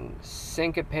fucking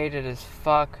syncopated as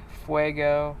fuck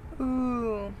Fuego.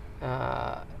 Ooh.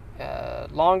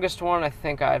 Longest one I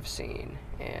think I've seen.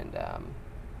 And,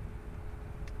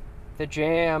 the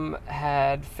jam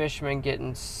had Fishman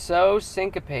getting so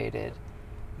syncopated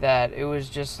that it was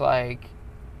just like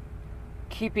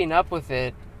keeping up with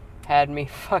it had me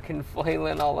fucking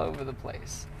flailing all over the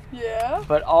place. Yeah?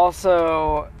 But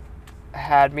also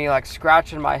had me like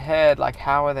scratching my head like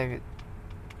how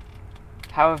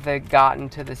have they gotten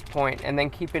to this point? And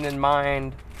then keeping in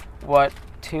mind what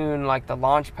tune like the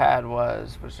launch pad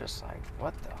was just like,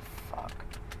 what the fuck?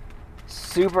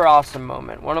 Super awesome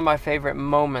moment. One of my favorite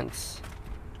moments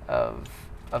of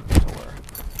the tour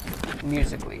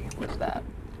musically was that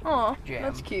jam.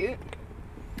 That's cute.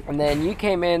 And then you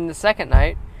came in the second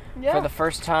night for the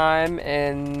first time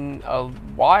in a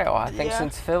while, I think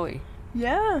since Philly.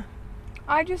 Yeah.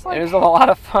 I just like... It was a lot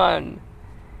of fun.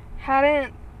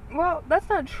 Well, that's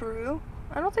not true.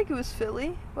 I don't think it was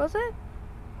Philly, was it?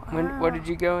 Wow. What did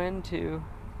you go into?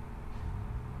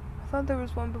 I thought there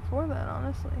was one before that,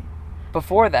 honestly.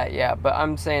 Before that, yeah, but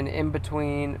I'm saying in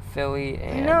between Philly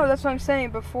and... No, that's what I'm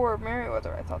saying. Before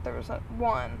Merriweather, I thought there was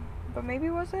one. But maybe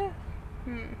was it?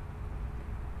 I'm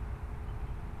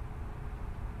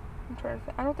trying to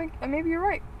think. I don't think... Maybe you're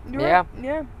right. You're right.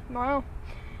 Yeah. Wow.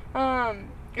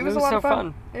 It was a lot of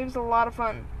fun. It was a lot of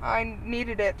fun. I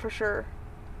needed it for sure.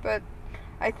 But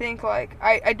I think, like,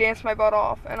 I danced my butt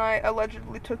off, and I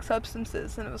allegedly took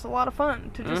substances, and it was a lot of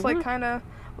fun to just, like, kind of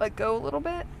let go a little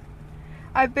bit.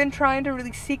 I've been trying to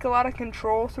really seek a lot of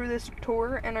control through this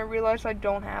tour, and I realized I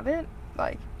don't have it.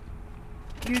 Like,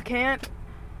 you can't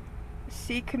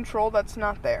seek control that's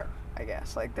not there, I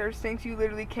guess. Like, there's things you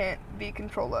literally can't be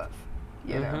control of,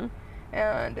 you know?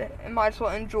 And you might as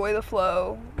well enjoy the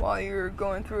flow while you're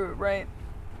going through it, right?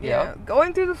 Yeah.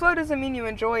 Going through the flow doesn't mean you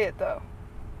enjoy it, though.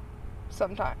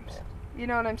 Sometimes. You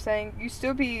know what I'm saying? You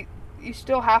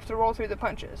still have to roll through the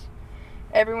punches.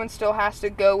 everyone still has to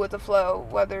go with the flow,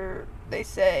 whether they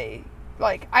say,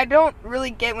 like, I don't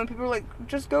really get when people are like,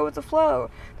 just go with the flow.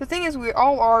 The thing is, we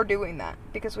all are doing that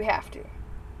because we have to.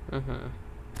 Mm-hmm.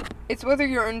 It's whether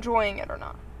you're enjoying it or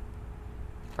not.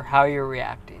 Or how you're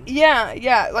reacting.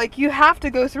 Yeah, like, you have to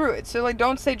go through it. So, like,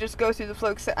 don't say just go through the flow,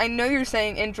 because I know you're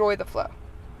saying enjoy the flow.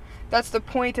 That's the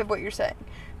point of what you're saying.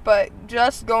 But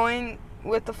just going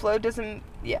with the flow doesn't,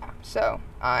 so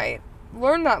I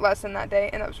learned that lesson that day,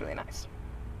 and that was really nice.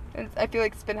 And I feel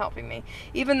like it's been helping me.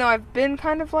 Even though I've been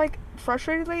kind of, like,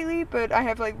 frustrated lately, but I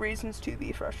have, like, reasons to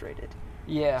be frustrated.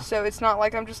 Yeah. So it's not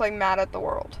like I'm just, like, mad at the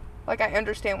world. Like, I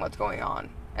understand what's going on,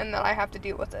 and that I have to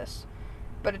deal with this.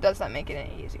 But it does not make it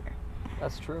any easier.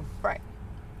 That's true. Right.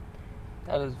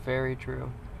 That is very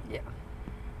true. Yeah.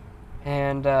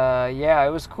 And,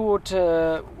 it was cool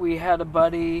we had a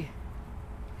buddy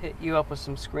hit you up with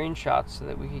some screenshots so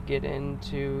that we could get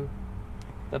into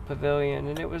the pavilion,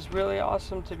 and it was really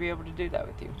awesome to be able to do that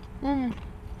with you. Mm.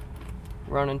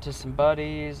 Run into some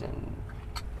buddies and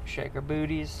shake our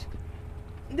booties.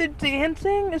 The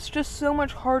dancing is just so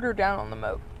much harder down on the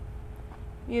moat.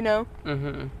 You know?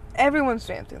 Mm-hmm. Everyone's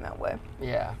dancing that way.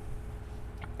 Yeah.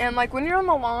 And, like, when you're on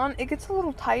the lawn, it gets a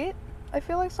little tight, I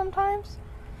feel like, sometimes.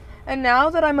 And now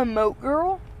that I'm a moat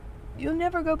girl, you'll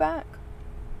never go back.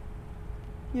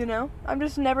 You know? I'm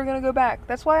just never gonna go back.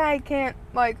 That's why I can't,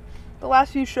 like, the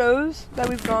last few shows that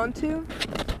we've gone to,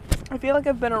 I feel like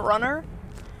I've been a runner.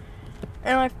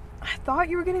 And I thought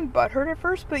you were getting butthurt at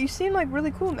first, but you seem, like,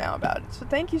 really cool now about it. So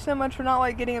thank you so much for not,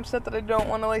 like, getting upset that I don't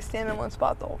want to, like, stand in one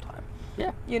spot the whole time.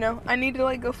 Yeah. You know? I need to,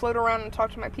 like, go float around and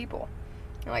talk to my people.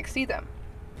 And, like, see them.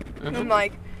 Mm-hmm. And,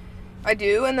 like, I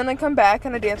do, and then I come back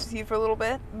and I dance with you for a little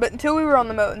bit. But until we were on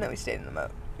the moat, and then we stayed in the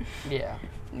moat. Yeah.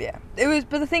 Yeah. But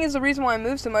the thing is, the reason why I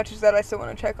moved so much is that I still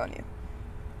want to check on you.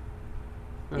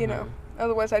 Mm-hmm. You know?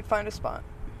 Otherwise, I'd find a spot.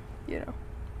 You know?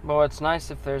 Well, it's nice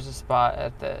if there's a spot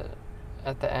at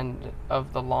the end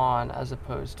of the lawn as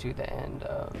opposed to the end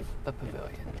of the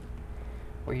pavilion,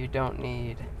 where you don't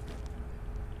need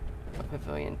a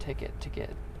pavilion ticket to get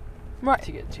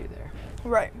to there.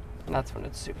 Right. And that's when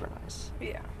it's super nice.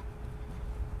 Yeah.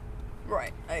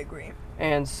 Right. I agree.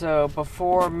 And so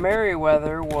before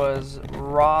Merriweather was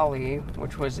Raleigh,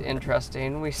 which was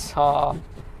interesting. We saw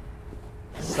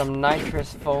some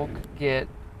nitrous folk get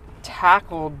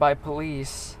tackled by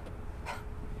police.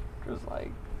 It was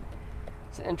like,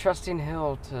 it's an interesting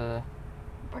hill to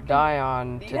die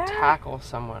on, to tackle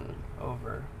someone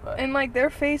over. But And, like, their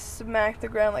face smacked the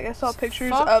ground. Like, I saw pictures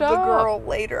fucked of the up. girl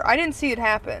later. I didn't see it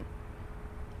happen,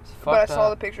 it's but I fucked saw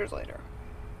the up. pictures later.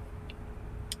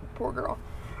 Poor girl.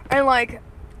 And, like,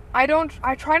 I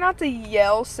try not to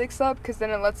yell 6 up, because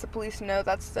then it lets the police know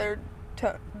that's their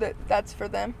that's for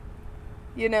them.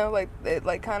 You know, like, it,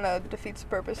 like, kind of defeats the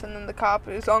purpose, and then the cop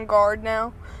is on guard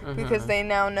now, because they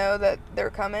now know that they're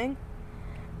coming.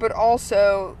 But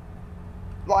also,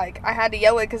 like, I had to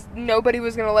yell it, because nobody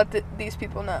was going to let these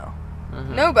people know.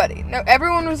 Mm-hmm. Nobody. No,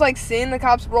 everyone was, like, seeing the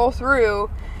cops roll through,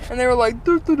 and they were like,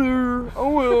 oh,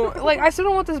 well. Like, I still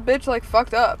don't want this bitch, like,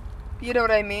 fucked up. You know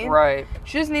what I mean? Right.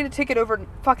 She doesn't need a ticket over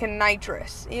fucking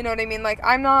nitrous. You know what I mean? Like,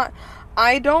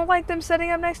 I don't like them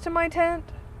setting up next to my tent.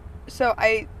 So,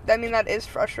 I mean, that is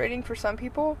frustrating for some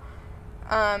people.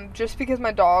 Just because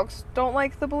my dogs don't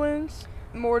like the balloons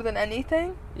more than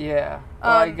anything. Yeah.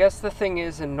 Well, I guess the thing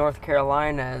is, in North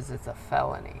Carolina, is it's a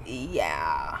felony.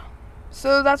 Yeah.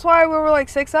 So that's why we were like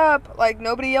 6 up, like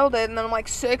nobody yelled it, and then I'm like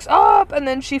 6 up, and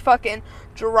then she fucking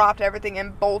dropped everything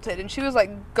and bolted, and she was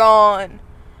like gone.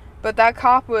 But that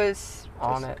cop was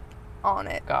On it.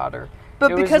 Got her.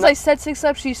 But It was because not- I said 6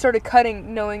 up, she started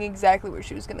cutting, knowing exactly where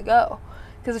she was gonna go,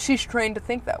 because she's trained to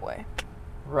think that way.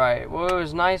 Right. Well, it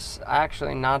was nice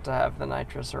actually not to have the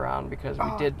nitrous around because we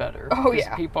did better. Oh, 'Cause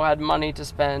yeah. people had money to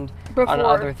spend on Before-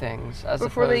 other things as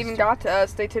Before they opposed even to- got to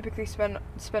us, they typically spend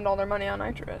all their money on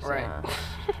nitrous. Right. Yeah.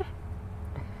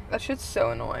 That shit's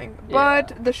so annoying. Yeah.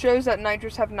 But the shows that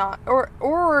nitrous have not,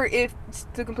 or if it's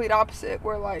the complete opposite,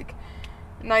 where like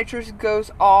nitrous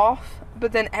goes off,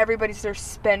 but then everybody's there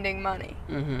spending money.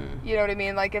 Mm-hmm. You know what I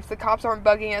mean? Like if the cops aren't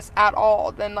bugging us at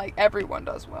all, then like everyone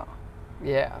does well.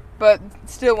 Yeah. But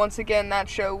still, once again, that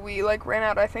show we like ran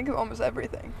out, I think, of almost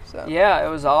everything. So Yeah, it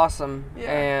was awesome.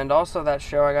 Yeah. And also that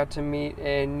show, I got to meet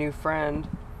a new friend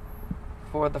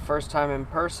for the first time in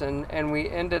person, and we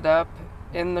ended up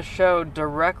in the show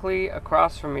directly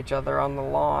across from each other on the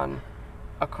lawn,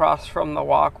 across from the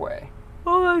walkway.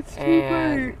 Oh, that's too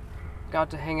And great.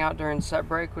 got to hang out during set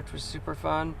break, which was super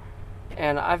fun.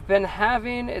 And I've been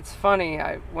having, it's funny,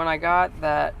 when I got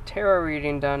that tarot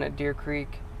reading done at Deer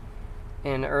Creek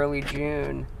in early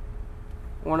June,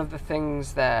 one of the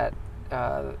things that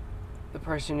the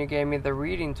person who gave me the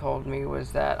reading told me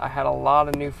was that I had a lot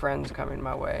of new friends coming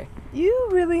my way. You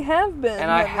really have been. And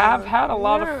I have had a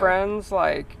lot Yeah. of friends,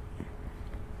 like,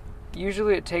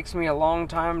 usually it takes me a long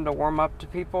time to warm up to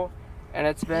people, and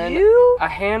it's been You? a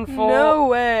handful. No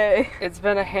way. It's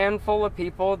been a handful of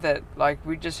people that, like,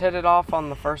 we just hit it off on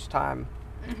the first time,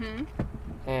 Mhm.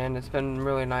 and it's been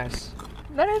really nice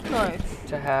That is nice.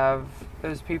 to have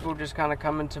those people just kind of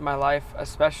come into my life,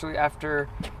 especially after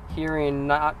hearing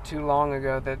not too long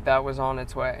ago that that was on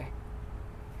its way.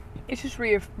 It's just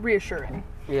reassuring.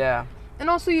 Yeah. And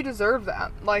also, you deserve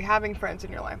that. Like, having friends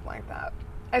in your life like that.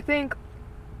 I think,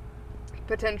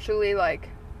 potentially, like,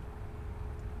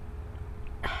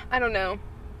 I don't know.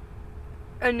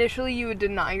 Initially, you would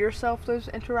deny yourself those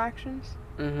interactions.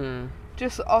 Mm-hmm.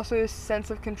 Just also a sense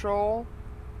of control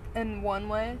in one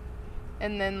way.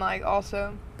 And then, like,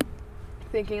 also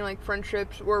thinking, like,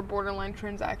 friendships were borderline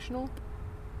transactional.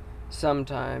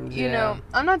 Sometimes, You yeah. know,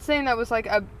 I'm not saying that was, like,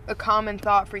 a common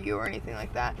thought for you or anything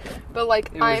like that. But, like,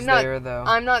 It was I'm not... there, though.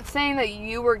 I'm not saying that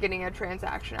you were getting a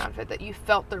transaction out of it, that you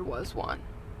felt there was one.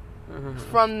 Mm-hmm.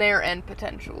 From their end,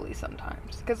 potentially,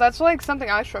 sometimes. Because that's, like, something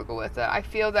I struggle with. That I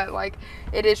feel that, like,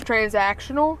 it is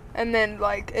transactional, and then,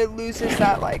 like, it loses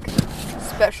that, like,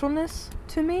 specialness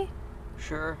to me.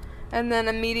 Sure. And then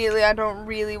immediately I don't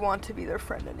really want to be their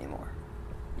friend anymore.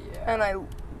 Yeah. And I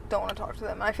don't want to talk to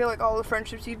them. I feel like all the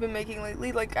friendships you've been making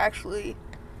lately, like, actually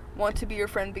want to be your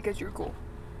friend because you're cool.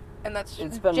 And that's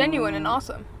It's been- genuine and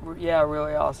awesome. Yeah,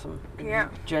 really awesome. Yeah.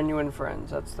 Genuine friends.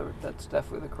 That's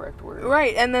definitely the correct word.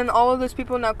 Right, and then all of those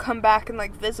people now come back and,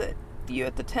 like, visit you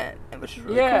at the tent, which is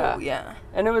really Yeah. cool. Yeah.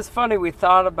 And it was funny. We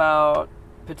thought about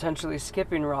potentially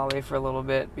skipping Raleigh for a little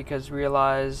bit because we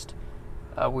realized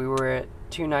we were at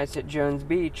 2 nights at Jones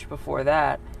Beach before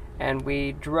that, and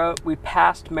we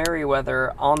passed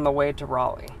Merriweather on the way to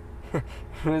Raleigh. It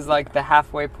was like the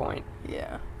halfway point.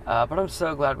 Yeah. But I'm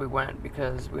so glad we went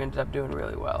because we ended up doing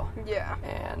really well. Yeah.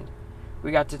 And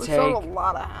we got to We take... sold a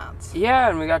lot of hats. Yeah,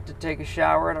 and we got to take a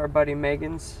shower at our buddy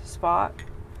Megan's spot,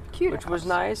 Cute. which was house.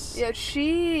 nice. Yeah,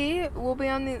 she will be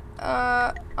on the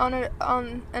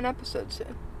on an episode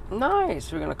soon.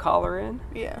 Nice. We're going to call her in.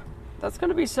 Yeah. That's going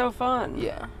to be so fun.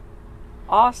 Yeah.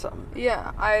 Awesome.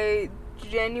 Yeah, I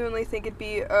genuinely think it'd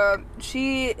be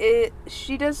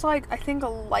she does, like, I think a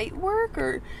light work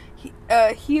or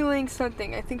healing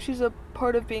something. I think she's a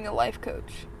part of being a life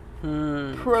coach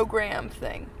program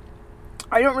thing.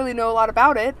 I don't really know a lot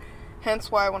about it,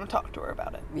 hence why I want to talk to her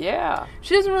about it. Yeah.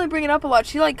 She doesn't really bring it up a lot.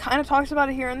 She, like, kind of talks about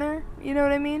it here and there, you know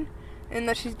what I mean? And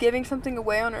that she's giving something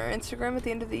away on her Instagram at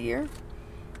the end of the year.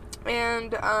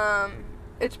 And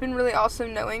it's been really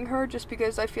awesome knowing her, just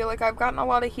because I feel like I've gotten a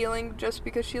lot of healing just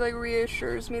because she, like,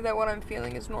 reassures me that what I'm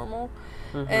feeling is normal.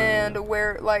 Mm-hmm. And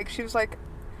where, like, she was like,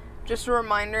 just a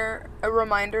reminder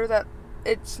that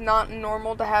it's not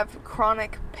normal to have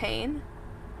chronic pain.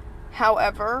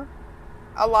 However,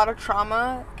 a lot of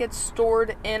trauma gets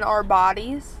stored in our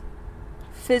bodies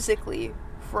physically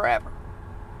forever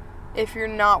if you're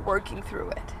not working through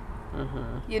it.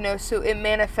 Mm-hmm. You know, so it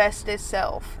manifests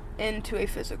itself into a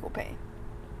physical pain.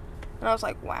 And I was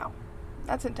like, wow,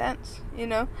 that's intense, you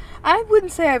know? I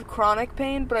wouldn't say I have chronic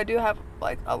pain, but I do have,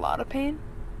 like, a lot of pain.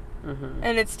 Mm-hmm.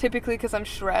 And it's typically because I'm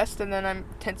stressed and then I'm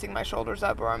tensing my shoulders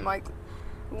up, or I'm, like,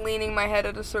 leaning my head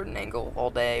at a certain angle all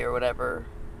day or whatever.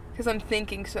 Because I'm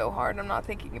thinking so hard, I'm not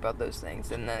thinking about those things.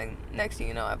 And then next thing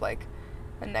you know, I have, like,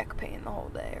 a neck pain the whole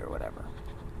day or whatever.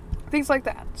 Things like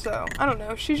that. So, I don't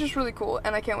know. She's just really cool,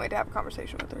 and I can't wait to have a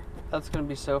conversation with her. That's going to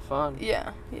be so fun.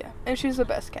 Yeah, yeah. And she's the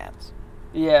best cats.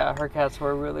 Yeah, her cats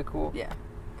were really cool. Yeah.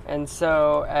 And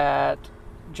so at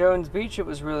Jones Beach, it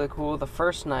was really cool. The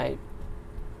first night,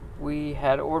 we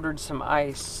had ordered some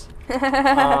ice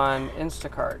on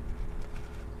Instacart.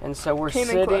 And so we're Came in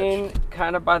sitting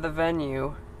kind of by the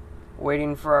venue,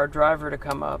 waiting for our driver to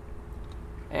come up.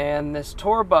 And this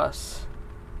tour bus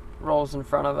rolls in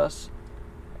front of us.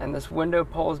 And this window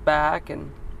pulls back,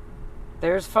 and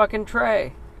there's fucking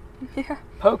Trey. Yeah.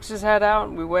 Pokes his head out,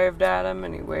 and we waved at him,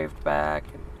 and he waved back.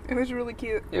 And It was really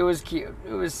cute. it was cute.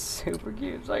 It was super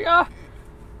cute. It's like,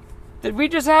 did we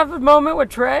just have a moment with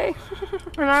Trey?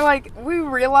 And we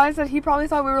realized that he probably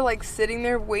thought we were, like, sitting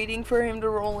there waiting for him to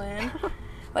roll in.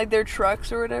 Like, their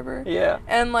trucks or whatever. Yeah.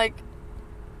 And, like,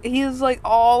 he was, like,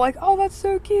 all like, oh, that's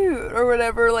so cute, or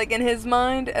whatever, like, in his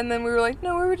mind. And then we were like,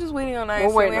 no, we were just waiting on ice.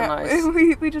 We're waiting and on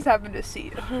ice. We just happened to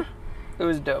see it. It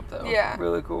was dope, though. Yeah.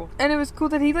 Really cool. And it was cool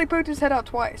that he, like, poked his head out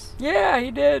twice. Yeah, he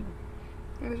did.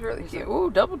 It was really He's cute. like, ooh,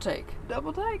 double take.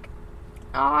 Double take.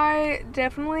 I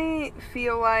definitely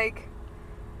feel like,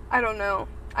 I don't know,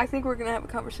 I think we're gonna have a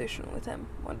conversation with him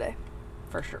one day.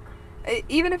 For sure.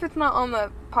 Even if it's not on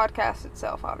the podcast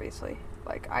itself, obviously.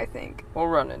 Like, I think, We'll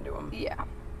run into them. yeah.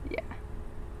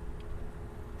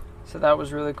 So that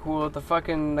was really cool.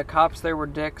 The cops there were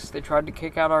dicks. They tried to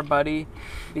kick out our buddy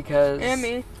because And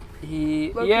me.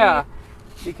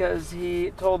 because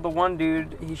he told the one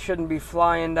dude he shouldn't be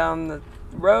flying down the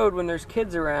road when there's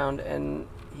kids around, and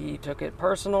he took it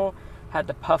personal, had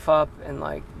to puff up and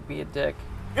like be a dick.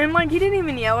 And, like, he didn't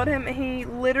even yell at him.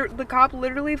 The cop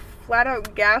literally flat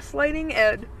out gaslighting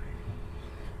Ed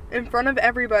in front of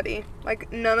everybody.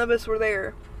 Like, none of us were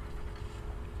there.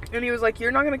 And he was like,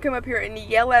 you're not going to come up here and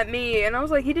yell at me. And I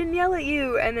was like, he didn't yell at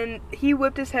you. And then he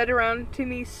whipped his head around to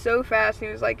me so fast. And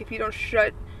he was like, if you don't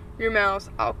shut your mouth,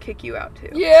 I'll kick you out too.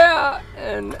 Yeah,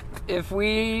 and if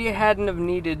we hadn't have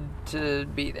needed to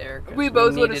be there, 'cause We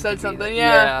both would have needed said to be something, there.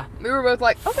 yeah. We were both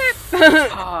like, okay.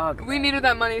 Fuck, We needed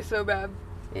that money so bad.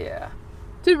 Yeah.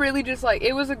 To really just like,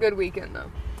 it was a good weekend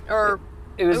though. Or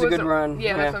It was a good run.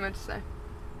 Yeah, that's what I meant to say.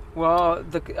 Well,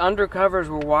 the undercovers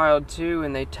were wild too,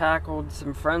 and they tackled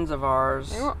some friends of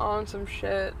ours They were on some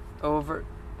shit. over.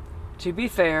 To be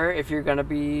fair, if you're gonna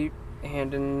be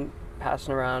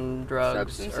passing around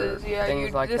drugs Substances, or yeah.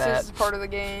 things like this that, is part of the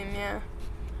game, yeah.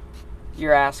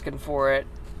 you're asking for it.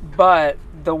 But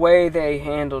the way they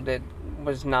handled it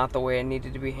was not the way it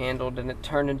needed to be handled, and it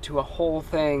turned into a whole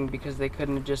thing because they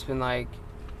couldn't have just been like,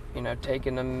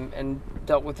 taken them and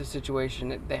dealt with the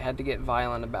situation. They had to get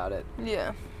violent about it.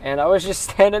 Yeah. And I was just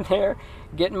standing there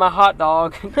getting my hot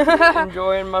dog,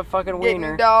 enjoying my fucking Getting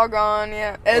wiener. dog on,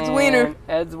 yeah. Ed's wiener.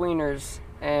 Ed's wieners.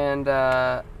 And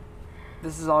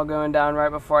this is all going down right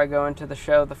before I go into the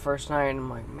show the first night. And I'm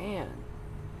like, man,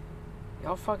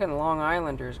 y'all fucking Long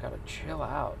Islanders gotta chill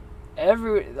out. A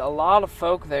lot of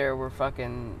folk there were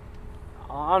fucking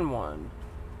on one.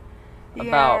 Yeah.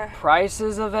 About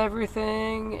prices of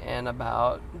everything and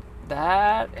about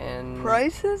that and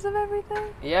Prices of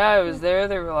everything? yeah, I was there.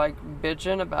 They were like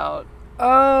bitching about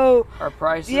Oh. our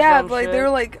prices. Yeah, on like shit. they're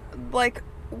like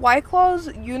White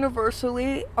Claws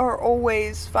universally are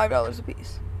always $5 a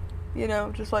piece.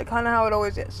 Just like kind of how it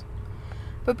always is.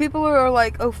 But people are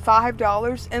like, oh,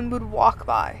 $5 and would walk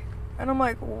by. And I'm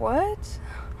like, what?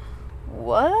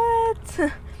 What?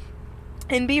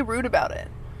 And be rude about it.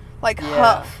 Like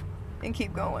huff and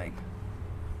keep going.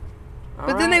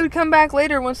 But then they would come back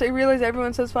later once they realize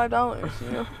everyone says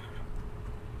 $5,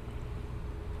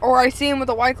 Or I see him with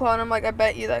a White Claw and I'm like, I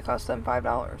bet you that cost them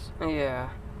 $5. Yeah.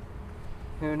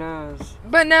 Who knows?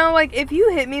 But now, like, if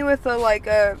you hit me with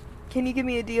can you give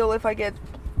me a deal if I get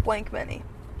blank many?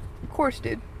 Of course,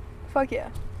 dude. Fuck yeah.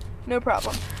 No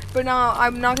problem. But now,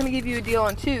 I'm not going to give you a deal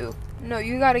on 2. No,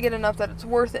 you got to get enough that it's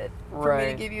worth it for me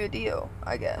to give you a deal,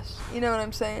 I guess. You know what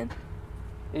I'm saying?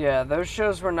 Yeah, those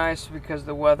shows were nice because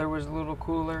the weather was a little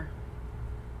cooler.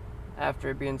 After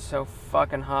it being so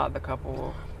fucking hot,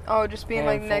 Oh, just being,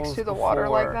 like, next to the water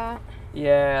like that?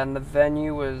 Yeah, and the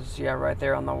venue was, right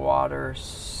there on the water.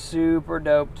 Super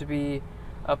dope to be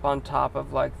up on top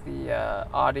of, like, the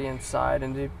audience side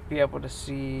and to be able to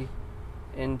see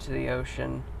into the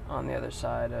ocean on the other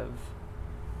side of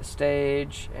the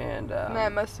stage. And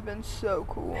that must have been so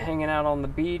cool. hanging out on the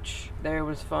beach there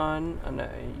was fun. I know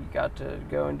you got to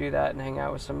go and do that and hang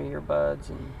out with some of your buds.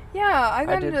 And Yeah,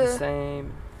 I did the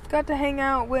same. Got to hang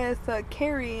out with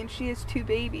Carrie, and she has 2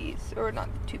 babies. Or not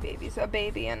 2 babies, a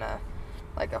baby and a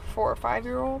 4 or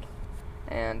 5-year-old.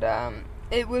 And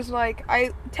it was like,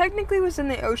 I technically was in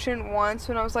the ocean once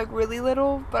when I was like really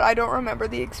little, but I don't remember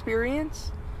the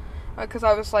experience because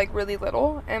I was like really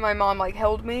little, and my mom like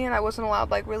held me, and I wasn't allowed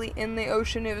like really in the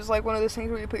ocean. It was like one of those things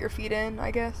where you put your feet in,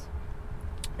 I guess.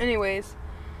 Anyways,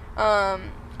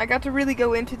 I got to really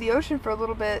go into the ocean for a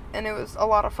little bit, and it was a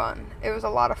lot of fun.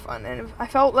 And I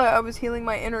felt like I was healing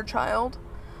my inner child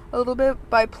a little bit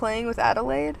by playing with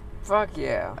Adelaide. Fuck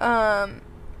yeah.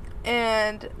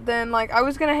 And then, like, I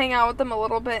was gonna hang out with them a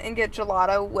little bit and get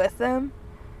gelato with them,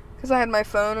 because I had my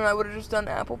phone and I would have just done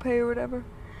Apple Pay or whatever.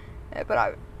 But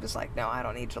I was like, no, I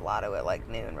don't need gelato at, like,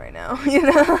 noon right now,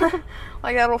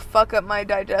 Like, that'll fuck up my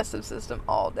digestive system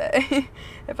all day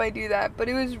if I do that. But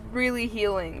it was really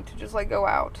healing to just, like, go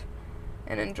out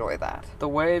and enjoy that. The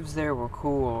waves there were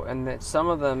cool, and that some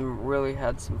of them really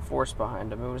had some force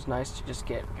behind them. It was nice to just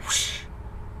get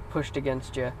pushed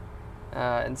against you.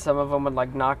 And some of them would,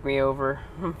 like, knock me over.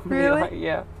 Really?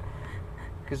 Yeah.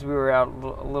 Because we were out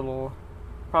a little,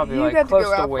 probably, You like, got to close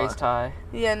go to out waist high.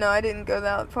 Yeah, no, I didn't go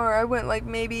that far. I went, like,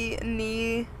 maybe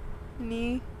knee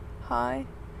high.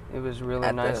 It was really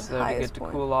At the nice, though, to get highest to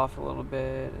point. cool off a little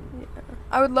bit. And Yeah.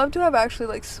 I would love to have actually,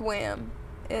 like, swam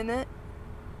in it.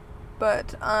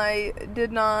 But I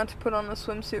did not put on a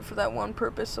swimsuit for that one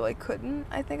purpose, so I couldn't.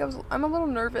 I'm a little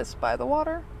nervous by the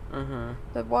water.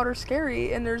 Mm-hmm. The water's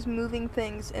scary, and there's moving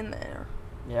things in there.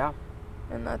 Yeah.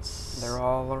 And that's... They're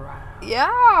all around.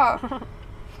 Yeah!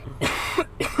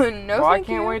 No, well, I thank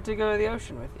can't you. wait to go to the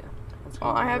ocean with you. That's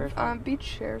Well, gonna I be very fun. have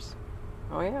beach chairs.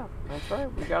 Oh, yeah. That's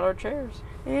right. We got our chairs.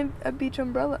 And a beach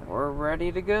umbrella. We're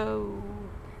ready to go.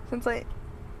 Since I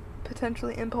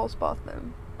potentially impulse bought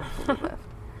them before we left.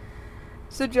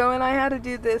 So Joe and I had to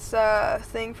do this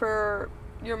thing for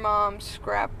your mom's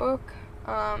scrapbook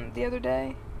the other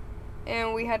day.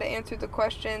 And we had to answer the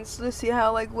questions to see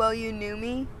how, like, well you knew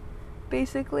me,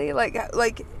 basically.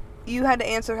 Like you had to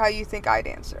answer how you think I'd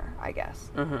answer, I guess.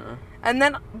 Mm-hmm. And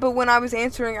then, but when I was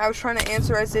answering, I was trying to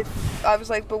answer as if, I was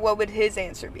like, but what would his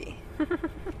answer be?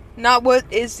 Not what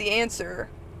is the answer,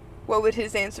 what would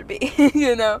his answer be,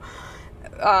 you know?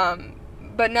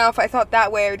 But now if I thought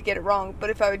that way, I would get it wrong. But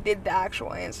if I did the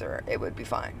actual answer, it would be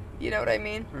fine. You know what I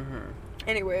mean? Mm-hmm.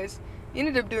 Anyways, you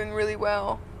ended up doing really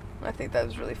well. I think that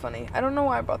was really funny. I don't know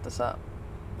why I brought this up.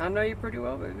 I know you pretty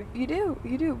well, baby. You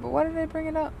do. But why did I bring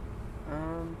it up?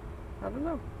 I don't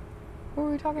know. What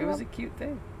were we talking It about? was a cute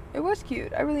thing. It was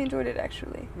cute. I really enjoyed it,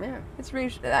 actually. Yeah. It's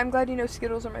really. I'm glad you know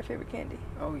Skittles are my favorite candy.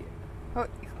 Oh, yeah. Oh,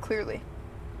 clearly.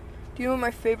 Do you know what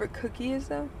my favorite cookie is,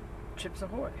 though? Chips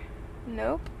Ahoy.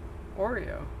 Nope.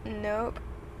 Oreo. Nope.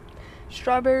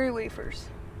 Strawberry wafers.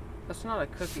 That's not a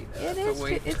cookie, though. It That's is. a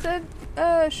wafer. It's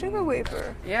a sugar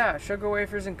wafer. Yeah, sugar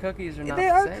wafers and cookies are not They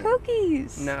the are same.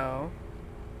 cookies. No.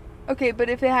 Okay, but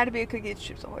if it had to be a cookie, it's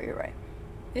Chips Ahoy. You're right.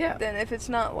 Yeah. Then if it's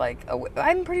not like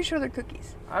I'm pretty sure they're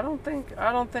cookies. I think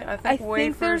I think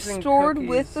wafers they're and stored cookies,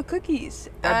 with the cookies.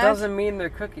 That doesn't mean they're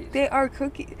cookies. They are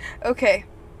cookies. Okay.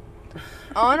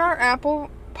 On our Apple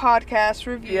podcast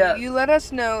review, Yeah. you let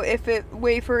us know if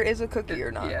wafer is a cookie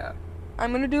or not. Yeah.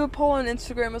 I'm gonna do a poll on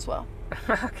Instagram as well.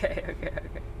 Okay.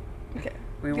 Okay.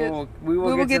 We Good.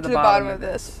 will get to the bottom of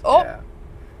this. Oh. Yeah.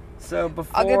 So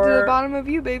before I'll get to the bottom of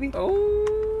you, baby.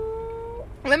 Oh.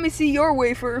 Let me see your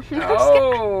wafer.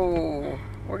 Oh.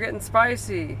 We're getting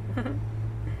spicy.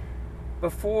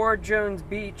 Before Jones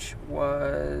Beach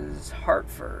was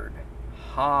Hartford.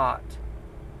 Hot.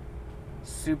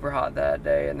 Super hot that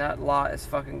day, and that lot is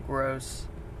fucking gross.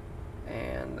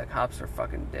 And the cops are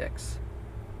fucking dicks.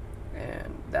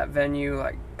 And that venue,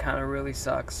 like, kind of really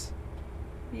sucks.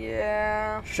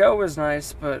 Yeah. Show was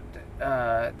nice, but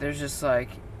there's just, like,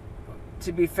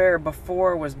 to be fair,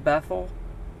 before was Bethel.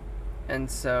 And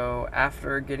so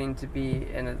after getting to be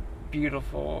in a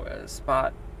beautiful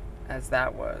spot as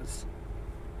that was,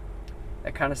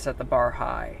 it kind of set the bar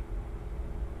high.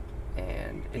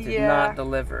 And it did not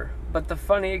deliver. But the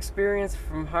funny experience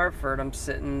from Hartford, I'm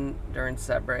sitting during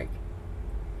set break,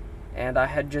 and I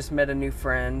had just met a new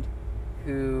friend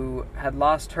who had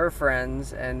lost her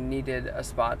friends and needed a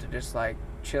spot to just like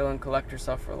chill and collect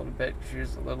herself for a little bit. She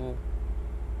was a little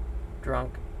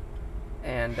drunk,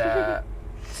 and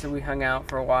so we hung out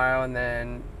for a while, and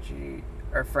then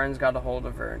our friends got a hold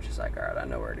of her, and she's like, all right, I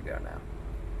know where to go now.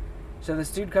 So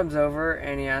this dude comes over,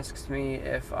 and he asks me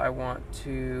if I want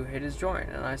to hit his joint,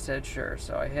 and I said sure.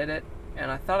 So I hit it,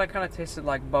 and I thought I kind of tasted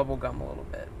like bubble gum a little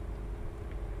bit.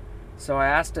 So I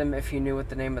asked him if he knew what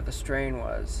the name of the strain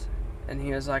was, and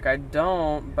he was like, I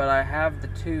don't, but I have the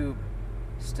tube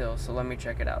still, so let me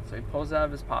check it out. So he pulls it out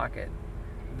of his pocket.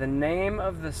 The name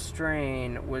of the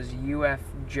strain was UF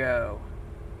Joe.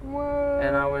 Whoa.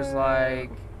 And I was like,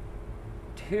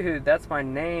 dude, that's my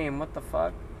name, what the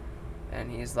fuck? And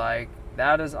he's like,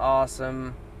 that is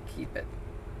awesome, keep it.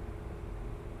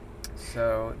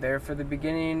 So there for the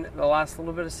beginning, the last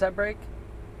little bit of set break,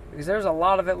 because there's a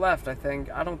lot of it left, I think.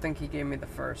 I don't think he gave me the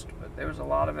first, but there was a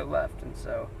lot of it left. And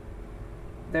so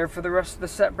there for the rest of the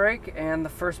set break, and the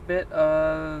first bit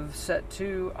of set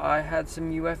 2, I had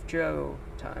some UF Joe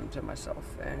time to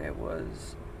myself, and it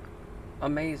was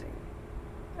amazing.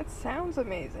 That sounds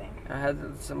amazing. I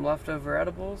had some leftover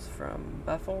edibles from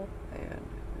Bethel, and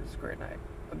it was a great night.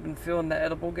 I've been feeling the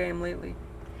edible game lately.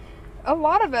 A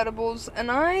lot of edibles, and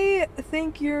I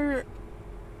think you're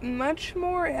much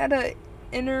more at a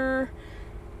inner,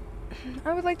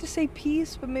 I would like to say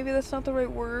peace, but maybe that's not the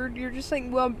right word. You're just like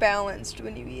well balanced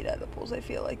when you eat edibles. I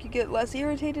feel like you get less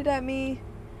irritated at me,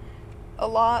 a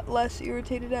lot less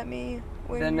irritated at me.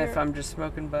 Than if I'm just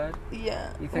smoking bud?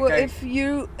 Yeah. You think Well,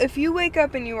 if you wake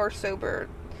up and you are sober,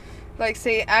 like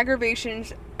say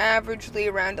aggravation's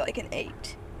averagely around like an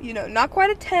 8. You know, not quite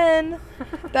a 10.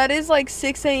 That is like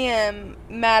 6 a.m.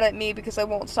 mad at me because I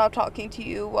won't stop talking to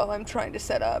you while I'm trying to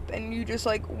set up, and you just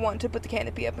like want to put the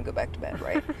canopy up and go back to bed,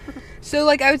 right? So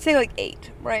like I would say like 8,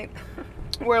 right?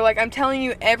 Where like I'm telling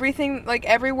you everything, like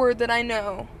every word that I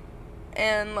know,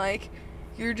 and like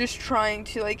you're just trying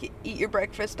to, like, eat your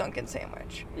breakfast Dunkin'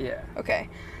 sandwich. Yeah. Okay.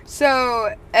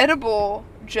 So, edible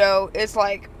Joe is,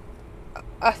 like,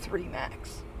 a 3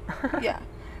 max. Yeah.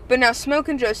 But now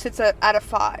Smokin' Joe sits at a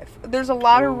 5. There's a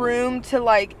lot of room to,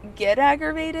 like, get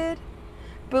aggravated,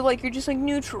 but, like, you're just, like,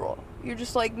 neutral. You're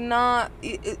just, like, not...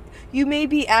 You may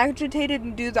be agitated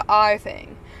and do the eye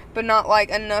thing, but not, like,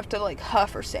 enough to, like,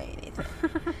 huff or say anything.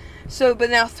 So, but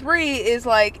now 3 is,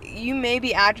 like, you may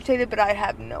be agitated, but I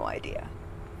have no idea.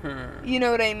 You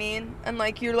know what I mean? And,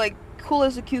 like, you're, like, cool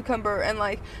as a cucumber, and,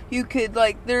 like, you could,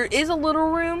 like, there is a little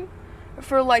room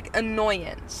for, like,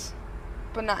 annoyance,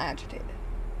 but not agitated.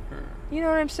 You know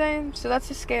what I'm saying? So that's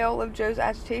the scale of Joe's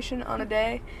agitation on a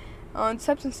day on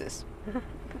substances.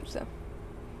 So,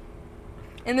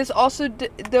 and this also,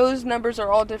 those numbers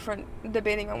are all different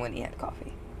depending on when he had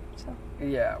coffee. So.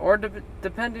 Yeah, or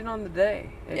depending on the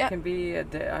day. It Yeah. can be a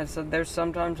day. I said there's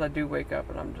sometimes I do wake up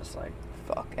and I'm just like,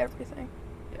 Fuck everything.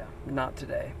 yeah, not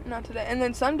today. Not today. And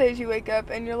then some days you wake up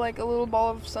and you're like a little ball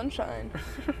of sunshine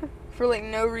for like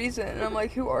no reason. And I'm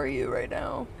like, who are you right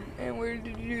now? And where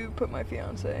did you put my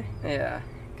fiance? Yeah.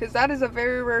 Because that is a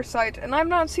very rare sight. And I've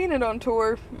not seen it on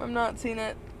tour. I've not seen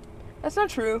it. That's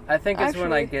not true. I think it's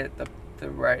when I Actually.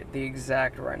 get the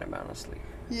exact right amount of sleep.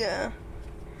 Yeah.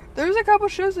 There was a couple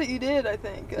shows that you did, I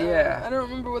think. Yeah. I don't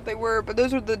remember what they were, but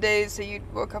those were the days that you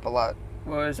woke up a lot.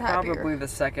 Well, it was Happier. probably the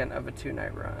second of a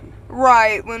 2-night run.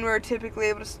 Right, when we were typically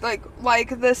able to,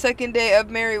 like the second day of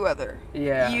Merriweather.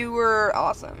 Yeah. You were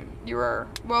awesome. You were,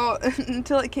 well,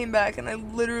 until it came back, and I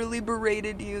literally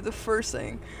berated you the first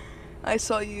thing I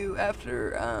saw you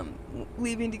after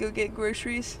leaving to go get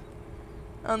groceries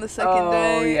on the second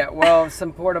day. Oh, yeah. Well,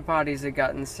 some porta potties had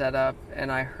gotten set up,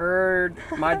 and I heard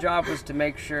my job was to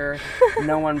make sure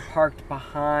no one parked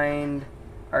behind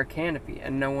our canopy,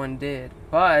 and no one did.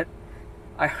 But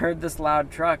I heard this loud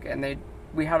truck, and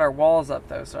we had our walls up,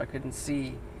 though, so I couldn't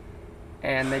see.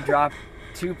 And they dropped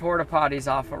 2 porta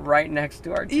potties off right next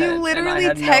to our tent. You and I literally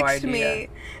had no text idea. me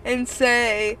and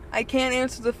say, I can't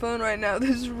answer the phone right now.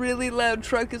 This really loud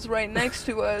truck is right next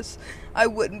to us. I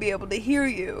wouldn't be able to hear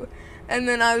you. And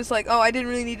then I was like, oh, I didn't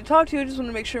really need to talk to you. I just wanted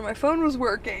to make sure my phone was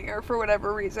working, or for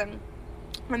whatever reason.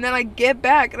 And then I get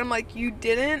back, and I'm like, you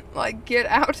didn't, like, get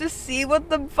out to see what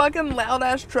the fucking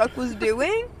loud-ass truck was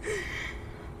doing?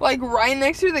 Like, right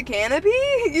next to the canopy,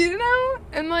 you know?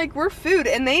 And, like, we're food.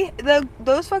 And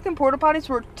those fucking porta potties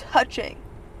were touching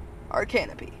our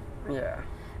canopy. Yeah.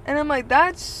 And I'm like,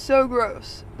 that's so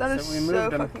gross. That is So we so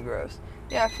moved 'em. fucking gross.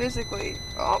 Yeah, physically.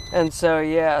 Oh. And so,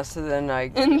 yeah, so then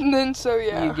And then, so,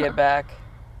 yeah. you get back,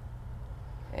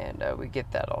 and we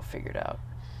get that all figured out.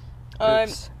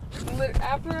 Oops.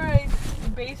 After I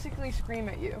basically scream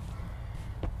at you,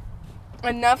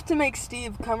 enough to make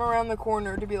Steve come around the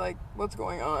corner to be like, what's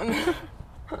going on?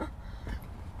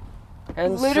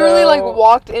 And Literally, so, like,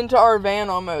 walked into our van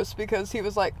almost because he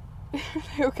was like,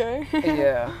 okay?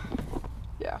 Yeah.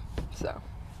 Yeah, so.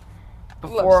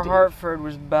 Before Steve. Hartford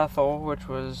was Bethel, which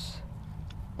was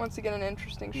Once again, an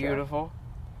interesting show. beautiful.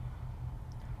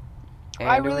 And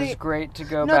I it really- was great to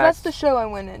go No, back. that's the show I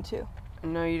went into.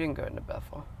 No, you didn't go into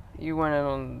Bethel. You went in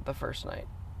on the first night.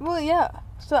 Well, yeah.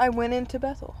 So I went into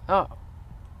Bethel. Oh.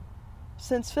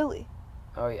 Since Philly.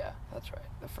 Oh, yeah, that's right.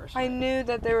 The first I night. knew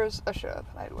that there was a show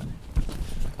that I'd win.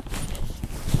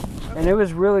 And it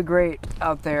was really great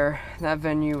out there. That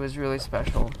venue was really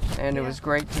special. And it Yeah. was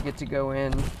great to get to go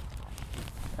in.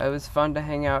 It was fun to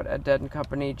hang out at Dead &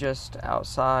 Company just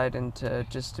outside and to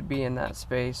be in that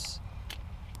space.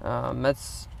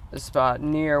 That's a spot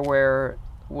near where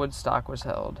Woodstock was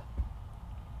held.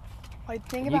 Like,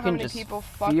 think You about how can many just people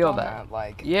fucked feel on that. that.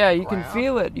 Like, Yeah, you can ground.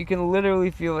 feel it. You can literally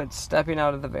feel it stepping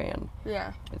out of the van.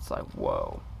 Yeah. It's like,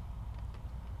 whoa.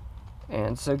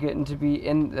 And so getting to be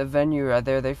in the venue right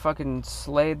there, they fucking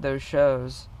slayed those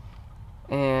shows.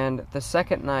 And the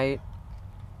second night,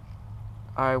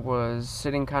 I was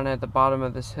sitting kind of at the bottom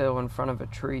of this hill in front of a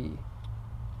tree,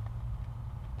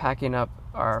 packing up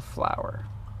our flour.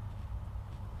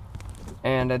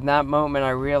 And in that moment,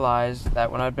 I realized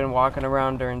that when I'd been walking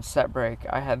around during set break,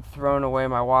 I had thrown away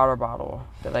my water bottle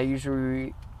that I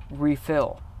usually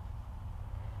refill.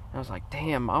 And I was like,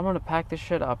 damn, I'm going to pack this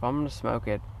shit up. I'm going to smoke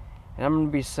it. And I'm going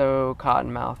to be so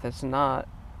cottonmouth.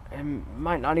 It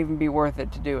might not even be worth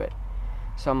it to do it.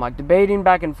 So I'm like debating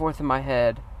back and forth in my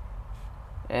head.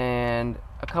 And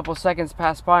a couple seconds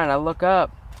pass by and I look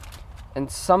up.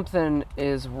 And something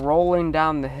is rolling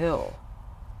down the hill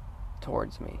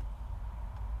towards me.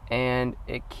 And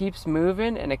it keeps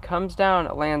moving and it comes down.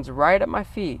 It lands right at my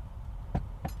feet.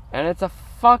 And it's a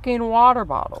fucking water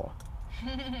bottle.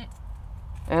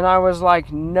 And I was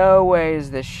like, no way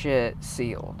is this shit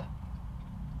sealed.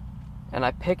 And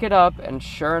I pick it up, and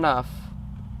sure enough,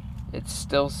 it's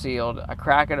still sealed. I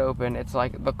crack it open. It's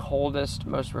like the coldest,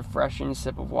 most refreshing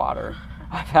sip of water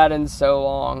I've had in so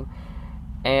long.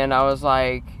 And I was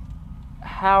like,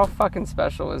 how fucking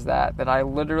special is that? That I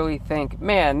literally think,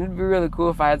 man, it'd be really cool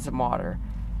if I had some water.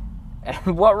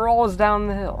 And what rolls down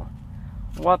the hill?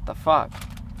 What the fuck?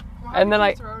 Why And would then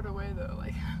you throw it away though?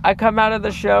 Like, I come out of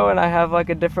the show and I have like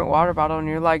a different water bottle, and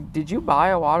you're like, did you buy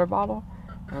a water bottle?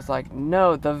 I was like,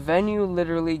 no, the venue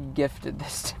literally gifted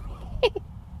this to me.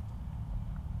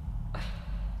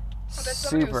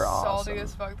 Super salty awesome.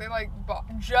 as fuck. They like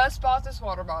just bought this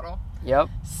water bottle, Yep,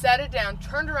 set it down,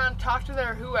 turned around, talked to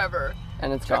their whoever,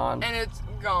 and it's gone. and it's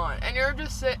gone. And you're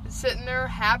just sitting there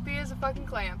happy as a fucking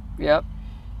clam, Yep.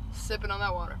 sipping on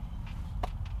that water.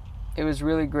 It was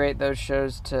really great, those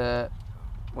shows,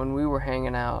 when we were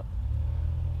hanging out.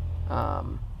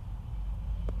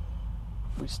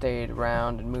 We stayed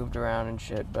around and moved around and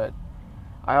shit, but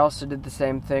I also did the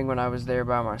same thing when I was there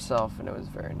by myself, and it was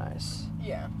very nice.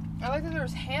 Yeah. I like that there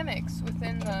was hammocks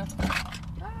within the...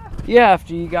 Yeah,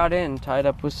 after you got in, tied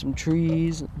up with some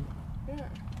trees. Yeah.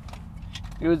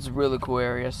 It was a really cool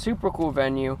area. Super cool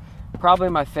venue. Probably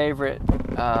my favorite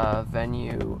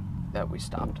venue that we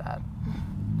stopped at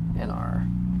in our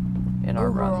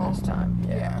Overall. run this time.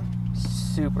 Yeah.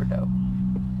 Super dope.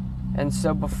 And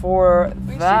so before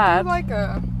We that... should do like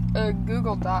a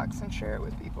Google Docs and share it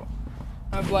with people.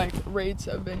 Of like rates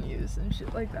of venues and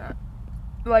shit like that.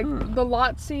 Like the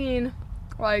lot scene,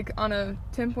 like on a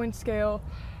 10-point scale,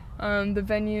 the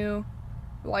venue,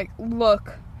 like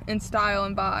look and style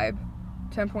and vibe,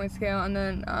 10-point scale, and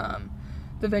then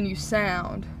the venue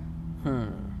sound,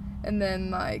 and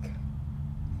then like,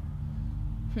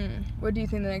 what do you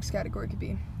think the next category could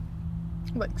be?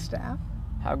 Like staff?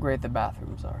 How great the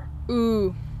bathrooms are.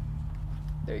 Ooh,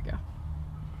 there you go.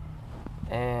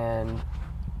 And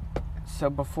so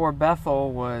before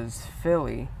Bethel was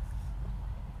Philly,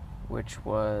 which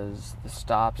was the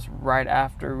stops right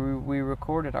after we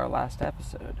recorded our last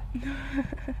episode.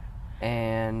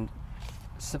 And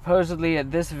supposedly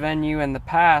at this venue in the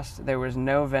past, there was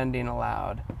no vending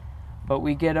allowed. But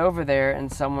we get over there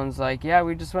and someone's like, yeah,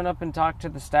 we just went up and talked to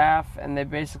the staff, and they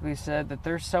basically said that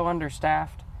they're so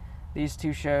understaffed, these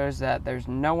two shows, that there's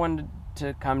no one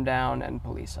to come down and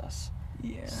police us.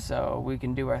 Yeah. So we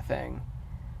can do our thing.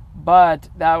 But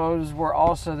were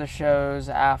also the shows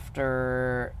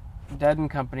after Dead and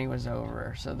Company was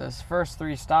over. So those first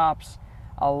three stops,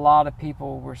 a lot of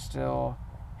people were still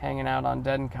hanging out on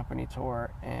Dead and Company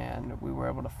tour, and we were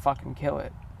able to fucking kill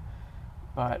it.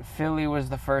 But Philly was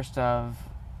the first of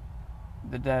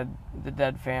the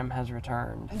Dead fam has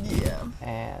returned. Yeah.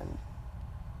 And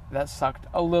that sucked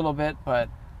a little bit, but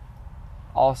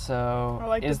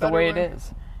also is the way it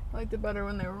is. I liked it better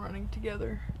when they were running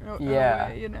together. Yeah.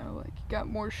 Like you got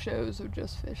more shows of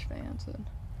just Fish fans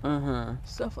and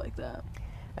stuff like that.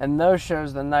 And those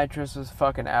shows, the Nitrous was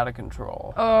fucking out of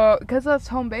control. Because that's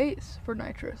home base for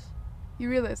Nitrous. You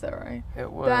realize that, right? It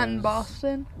was That in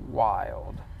Boston.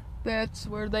 wild. That's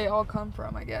where they all come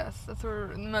from, I guess. That's where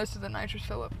most of the Nitrous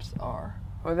Phillips are.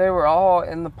 Well, they were all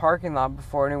in the parking lot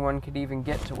before anyone could even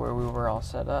get to where we were all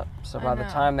set up. So by the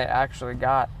time they actually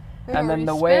got... They and then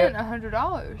already spent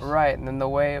 $100. Right, and then the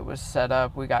way it was set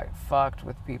up, we got fucked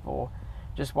with people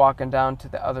just walking down to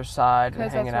the other side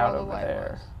and hanging out over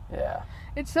there. Yeah.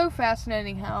 It's so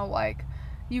fascinating how, like,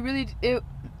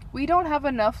 we don't have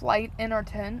enough light in our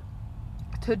tent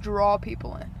to draw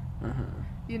people in.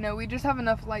 You know, we just have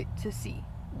enough light to see.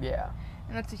 Yeah.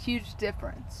 And that's a huge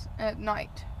difference at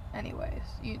night, anyways.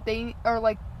 They are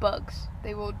like bugs.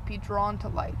 They will be drawn to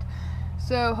light.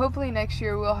 So hopefully next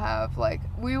year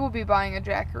we will be buying a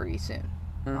Jackery soon,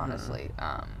 honestly,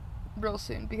 real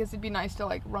soon, because it'd be nice to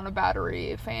like run a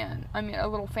battery a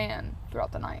little fan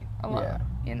throughout the night alone,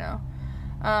 you know.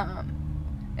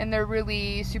 And they're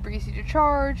really super easy to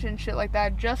charge and shit like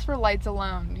that, just for lights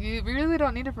alone. You really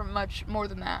don't need it for much more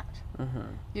than that.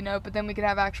 You know, but then we could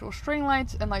have actual string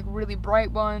lights and like really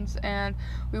bright ones, and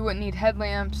we wouldn't need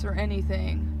headlamps or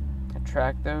anything.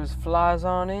 Attract those flies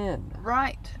on in.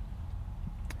 Right.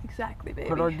 Exactly, baby.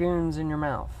 Put our goons in your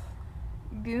mouth.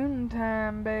 Goon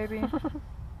time, baby.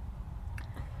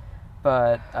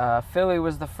 But Philly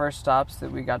was the first stops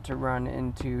that we got to run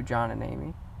into John and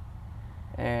Amy.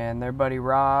 And their buddy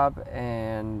Rob,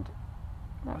 and...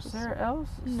 Was there else?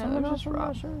 No, just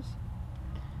Rob.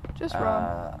 Just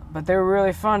Rob. But they were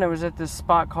really fun. It was at this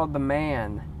spot called The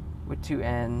Man, with 2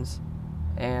 N's.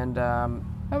 And,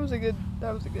 That was a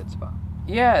good spot.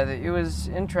 yeah, it was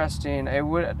interesting.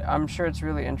 I'm sure it's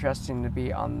really interesting to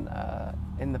be on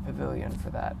in the pavilion for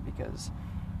that, because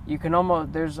you can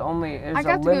almost there's I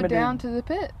got to go down to the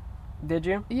pit. Did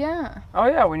you? Yeah. Oh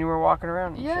yeah, when you were walking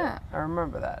around and Yeah. shit. I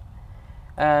remember that.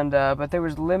 And but there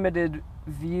was limited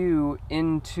view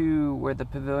into where the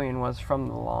pavilion was from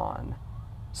the lawn.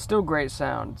 Still great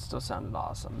sound. Still sounded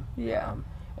awesome. Yeah.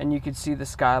 And you could see the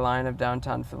skyline of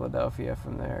downtown Philadelphia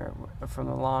from there, from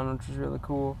the lawn, which was really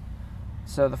cool.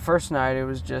 So the first night it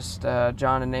was just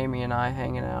John and Amy and I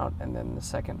hanging out, and then the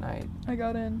second night I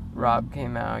got in. Rob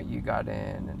came out, you got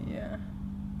in, and Yeah.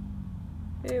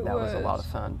 that was a lot of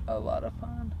fun. A lot of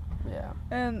fun. Yeah.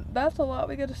 And that's a lot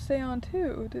we got to stay on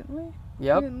too, didn't we?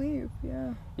 Yep. We didn't leave.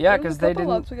 Yeah. Yeah, There was because a they couple didn't.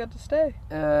 lots we got to stay.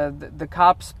 The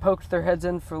cops poked their heads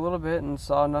in for a little bit and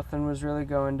saw nothing was really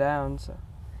going down. So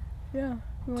Yeah.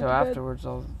 We went so to bed. afterwards,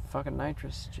 all fucking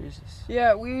nitrous, Jesus.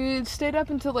 Yeah, we stayed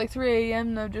up until like 3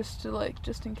 a.m. though, just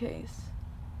in case,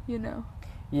 you know.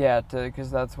 Yeah, because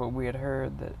that's what we had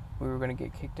heard, that we were gonna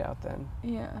get kicked out then.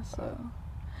 Yeah. So,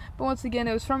 but once again,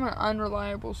 it was from an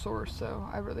unreliable source, so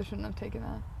I really shouldn't have taken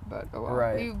that. But oh well.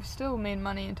 Right. We still made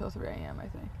money until 3 a.m. I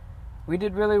think. We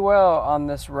did really well on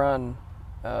this run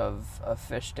of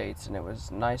fish dates, and it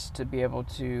was nice to be able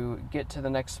to get to the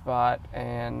next spot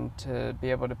and to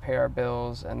be able to pay our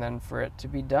bills, and then for it to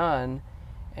be done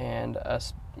and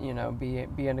us,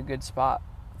 be in a good spot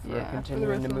for Yeah, for the continuing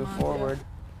rest to of the move month, yeah. forward.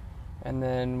 And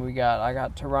then I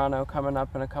got Toronto coming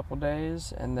up in a couple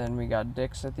days, and then we got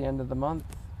Dick's at the end of the month,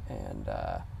 and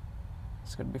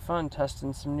it's gonna be fun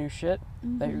testing some new shit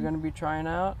that you're gonna be trying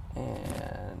out,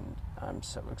 and I'm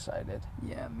so excited.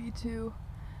 Yeah, me too.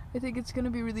 I think it's going to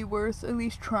be really worth at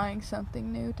least trying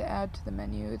something new to add to the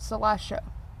menu. It's the last show.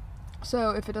 So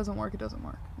if it doesn't work, it doesn't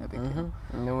work. No big deal.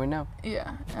 And then we know.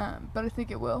 Yeah, but I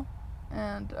think it will.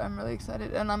 And I'm really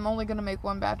excited. And I'm only going to make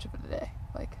one batch of it a day.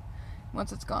 Like,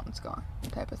 once it's gone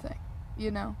type of thing.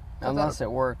 You know? Unless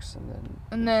it works, and then...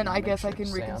 And you then should I make guess sure I to can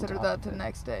stay on reconsider top that of the it.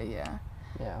 next day, yeah.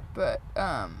 Yeah. But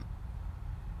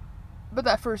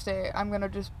that first day, I'm going to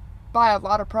just buy a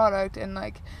lot of product and,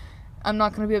 like... I'm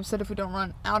not going to be upset if we don't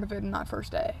run out of it in that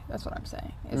first day. That's what I'm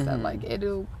saying. Is that, like,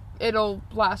 it'll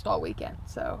last all weekend.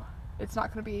 So, it's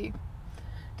not going to be...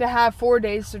 To have 4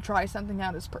 days to try something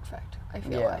out is perfect, I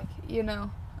feel like. You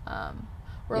know?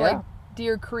 Like,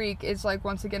 Deer Creek is, like,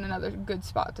 once again, another good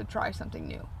spot to try something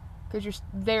new. Because you're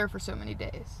there for so many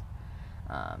days.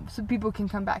 So people can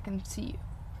come back and see you.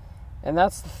 And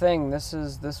that's the thing. This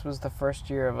was the first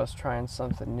year of us trying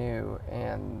something new,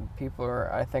 and people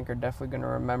I think are definitely going to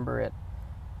remember it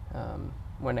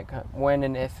when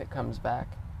and if it comes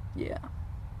back. Yeah,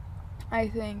 I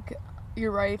think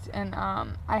you're right, and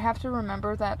I have to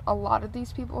remember that a lot of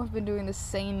these people have been doing the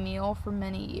same meal for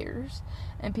many years,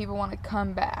 and people want to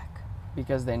come back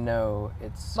because they know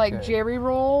it's like good. Jerry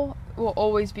Roll will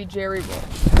always be Jerry Roll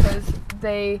because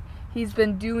he's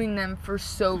been doing them for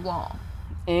so long.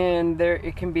 And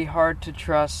it can be hard to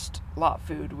trust lot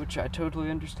food, which I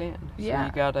totally understand. Yeah.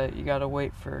 So you gotta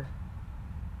wait for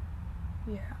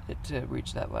Yeah. it to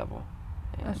reach that level.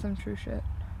 And That's some true shit.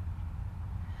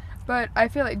 But I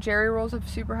feel like Jerry Roll's a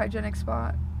super hygienic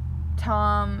spot.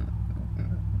 Tom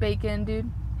Bacon,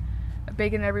 dude.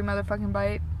 Bacon every motherfucking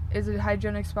bite is a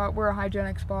hygienic spot. We're a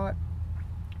hygienic spot.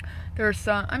 There's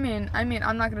some I mean,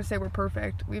 I'm not gonna say we're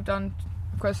perfect. We've done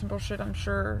questionable shit, I'm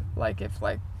sure.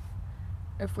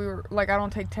 If we were, like, I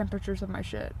don't take temperatures of my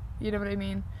shit. You know what I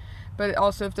mean? But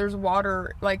also, if there's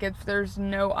water, like, if there's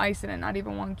no ice in it, not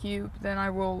even one cube, then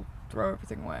I will throw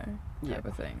everything away. Type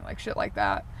of thing. Like, shit like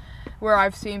that. Where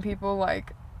I've seen people,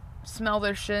 like, smell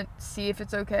their shit, see if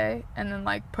it's okay, and then,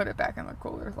 like, put it back in the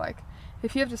cooler. Like,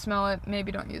 if you have to smell it,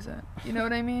 maybe don't use it. You know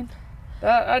what I mean?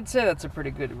 I'd say that's a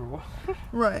pretty good rule.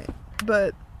 Right.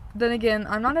 But then again,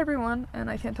 I'm not everyone,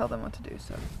 and I can't tell them what to do,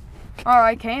 so... Or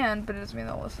I can, but it doesn't mean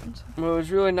they'll listen. So. Well, it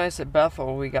was really nice at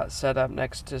Bethel. We got set up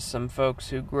next to some folks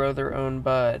who grow their own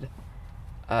bud.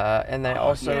 And they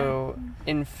also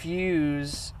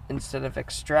infuse, instead of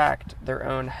extract, their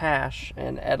own hash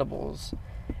and edibles.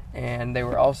 And they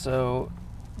were also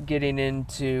getting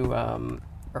into,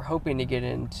 or hoping to get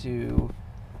into,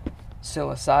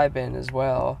 psilocybin as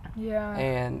well. Yeah.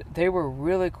 And they were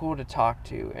really cool to talk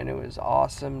to. And it was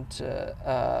awesome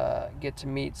to get to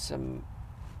meet some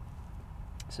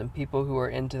people who are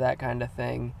into that kind of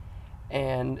thing,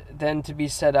 and then to be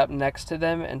set up next to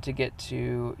them and to get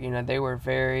to, they were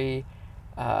very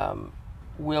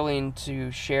willing to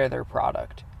share their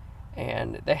product.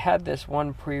 And they had this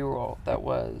one pre-roll that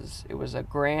was a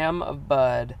gram of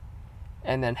bud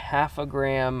and then half a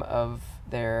gram of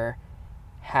their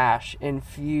hash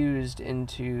infused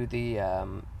into the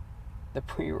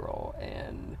pre-roll,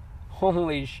 and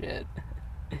holy shit.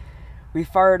 We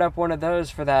fired up one of those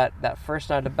for that first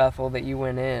night of Bethel that you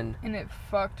went in. And it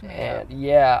fucked me and up.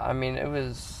 yeah, I mean, it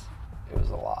was It was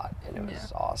a lot, and it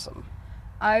was awesome.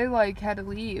 I had to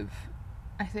leave,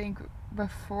 I think,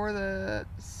 before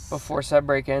set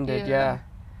break ended, yeah.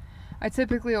 I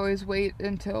typically always wait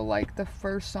until the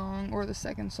first song or the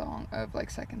second song of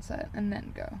second set and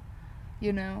then go,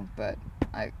 but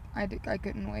I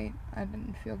couldn't wait. I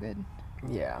didn't feel good.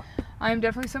 Yeah. I'm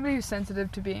definitely somebody who's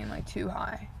sensitive to being too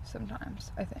high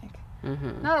sometimes, I think.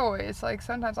 Mm-hmm. Not always.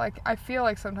 Sometimes I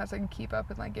feel sometimes I can keep up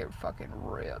and get fucking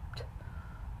ripped.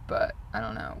 But I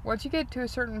don't know. Once you get to a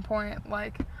certain point,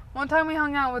 one time we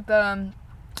hung out with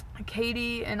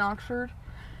Katie in Oxford,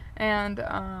 and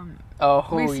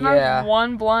we smoked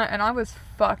one blunt, and I was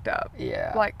fucked up.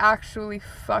 Yeah. Actually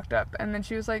fucked up. And then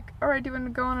she was like, "All right, do you want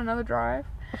to go on another drive?"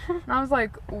 And I was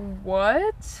like,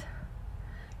 "What?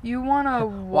 You wanna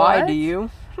what?" Why do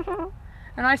you?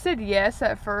 And I said yes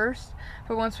at first,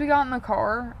 but once we got in the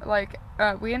car,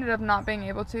 we ended up not being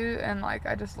able to, and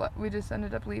we just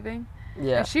ended up leaving.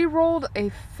 Yeah. And she rolled a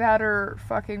fatter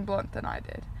fucking blunt than I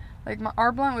did.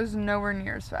 Our blunt was nowhere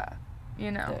near as fat,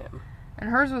 Damn. And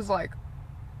hers was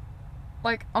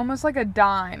almost like a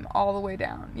dime all the way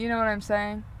down. You know what I'm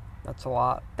saying? That's a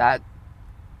lot.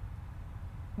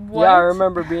 What? Yeah, I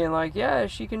remember being like, yeah,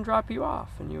 she can drop you off,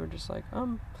 and you were just like,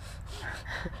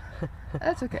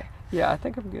 That's okay. Yeah, I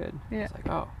think I'm good. Yeah. It's like,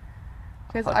 oh,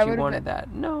 Because I thought you wanted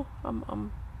that. No,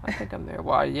 I think I'm there.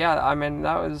 Well, yeah, I mean,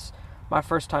 that was my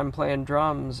first time playing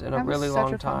drums in a really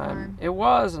long time. It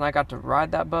was, and I got to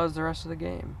ride that buzz the rest of the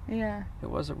game. Yeah. It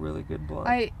was a really good blunt.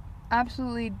 I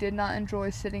absolutely did not enjoy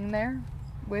sitting there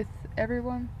with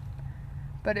everyone,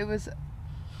 but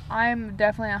I'm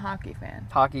definitely a hockey fan.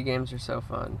 Hockey games are so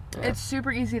fun. Yeah. It's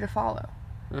super easy to follow.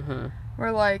 Mm-hmm.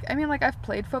 Where I've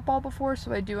played football before,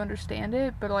 so I do understand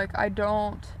it, but I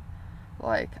don't,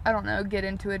 I don't know, get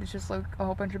into it. It's just a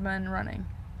whole bunch of men running.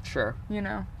 Sure.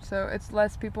 So it's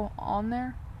less people on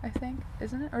there, I think,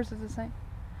 isn't it? Or is it the same?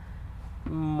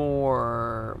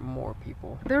 More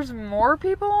people. There's more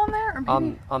people on there? Or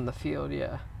maybe... On the field,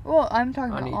 yeah. Well, I'm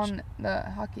talking on about on the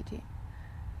hockey team.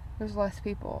 There's less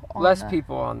people on Less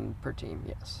people per team,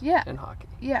 yes. Yeah. In hockey.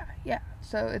 Yeah.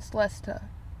 So it's less to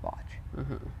watch.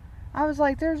 Mm-hmm. I was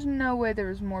like, there's no way there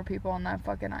was more people on that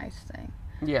fucking ice thing.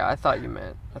 Yeah, I thought you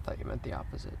meant the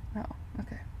opposite. Oh,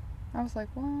 okay. I was like,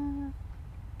 what?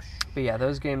 But yeah,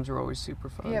 those games were always super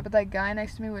fun. Yeah, but that guy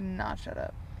next to me would not shut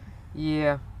up.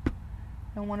 Yeah.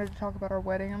 I wanted to talk about our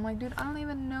wedding. I'm like, dude, I don't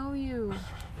even know you.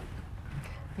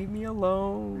 Leave me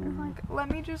alone. I'm like, let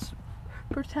me just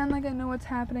pretend like I know what's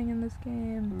happening in this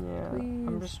game. Yeah. Please.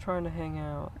 I'm just trying to hang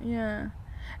out. Yeah.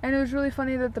 And it was really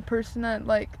funny that the person that,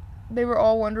 they were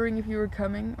all wondering if you were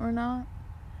coming or not.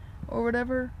 Or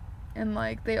whatever. And,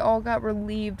 they all got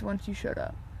relieved once you showed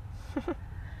up.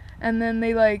 And then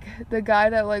they, the guy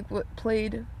that,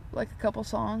 played, a couple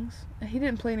songs. He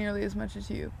didn't play nearly as much as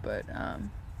you, but,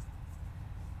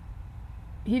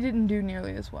 he didn't do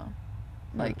nearly as well.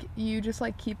 You just,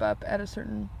 keep up at a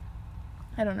certain,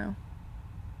 I don't know.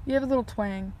 You have a little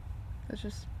twang. It's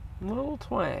just... Little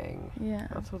twang. Yeah.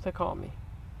 That's what they call me.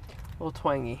 Little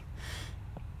twangy.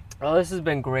 Well, this has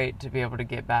been great to be able to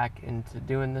get back into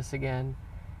doing this again.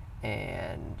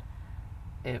 And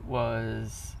it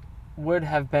would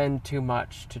have been too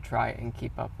much to try and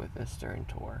keep up with this during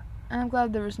tour. And I'm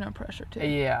glad there was no pressure, too.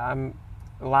 Yeah,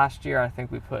 last year I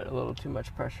think we put a little too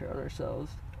much pressure on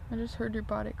ourselves. I just heard your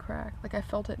body crack. I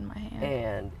felt it in my hand.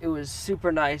 And it was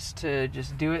super nice to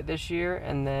just do it this year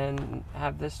and then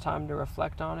have this time to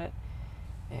reflect on it.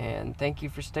 And thank you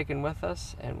for sticking with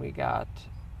us. And we got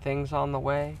things on the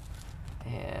way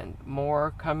and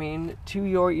more coming to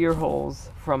your ear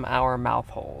holes from our mouth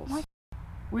holes.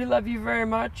 We love you very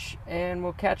much, and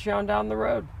we'll catch you on down the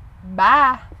road.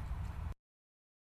 Bye.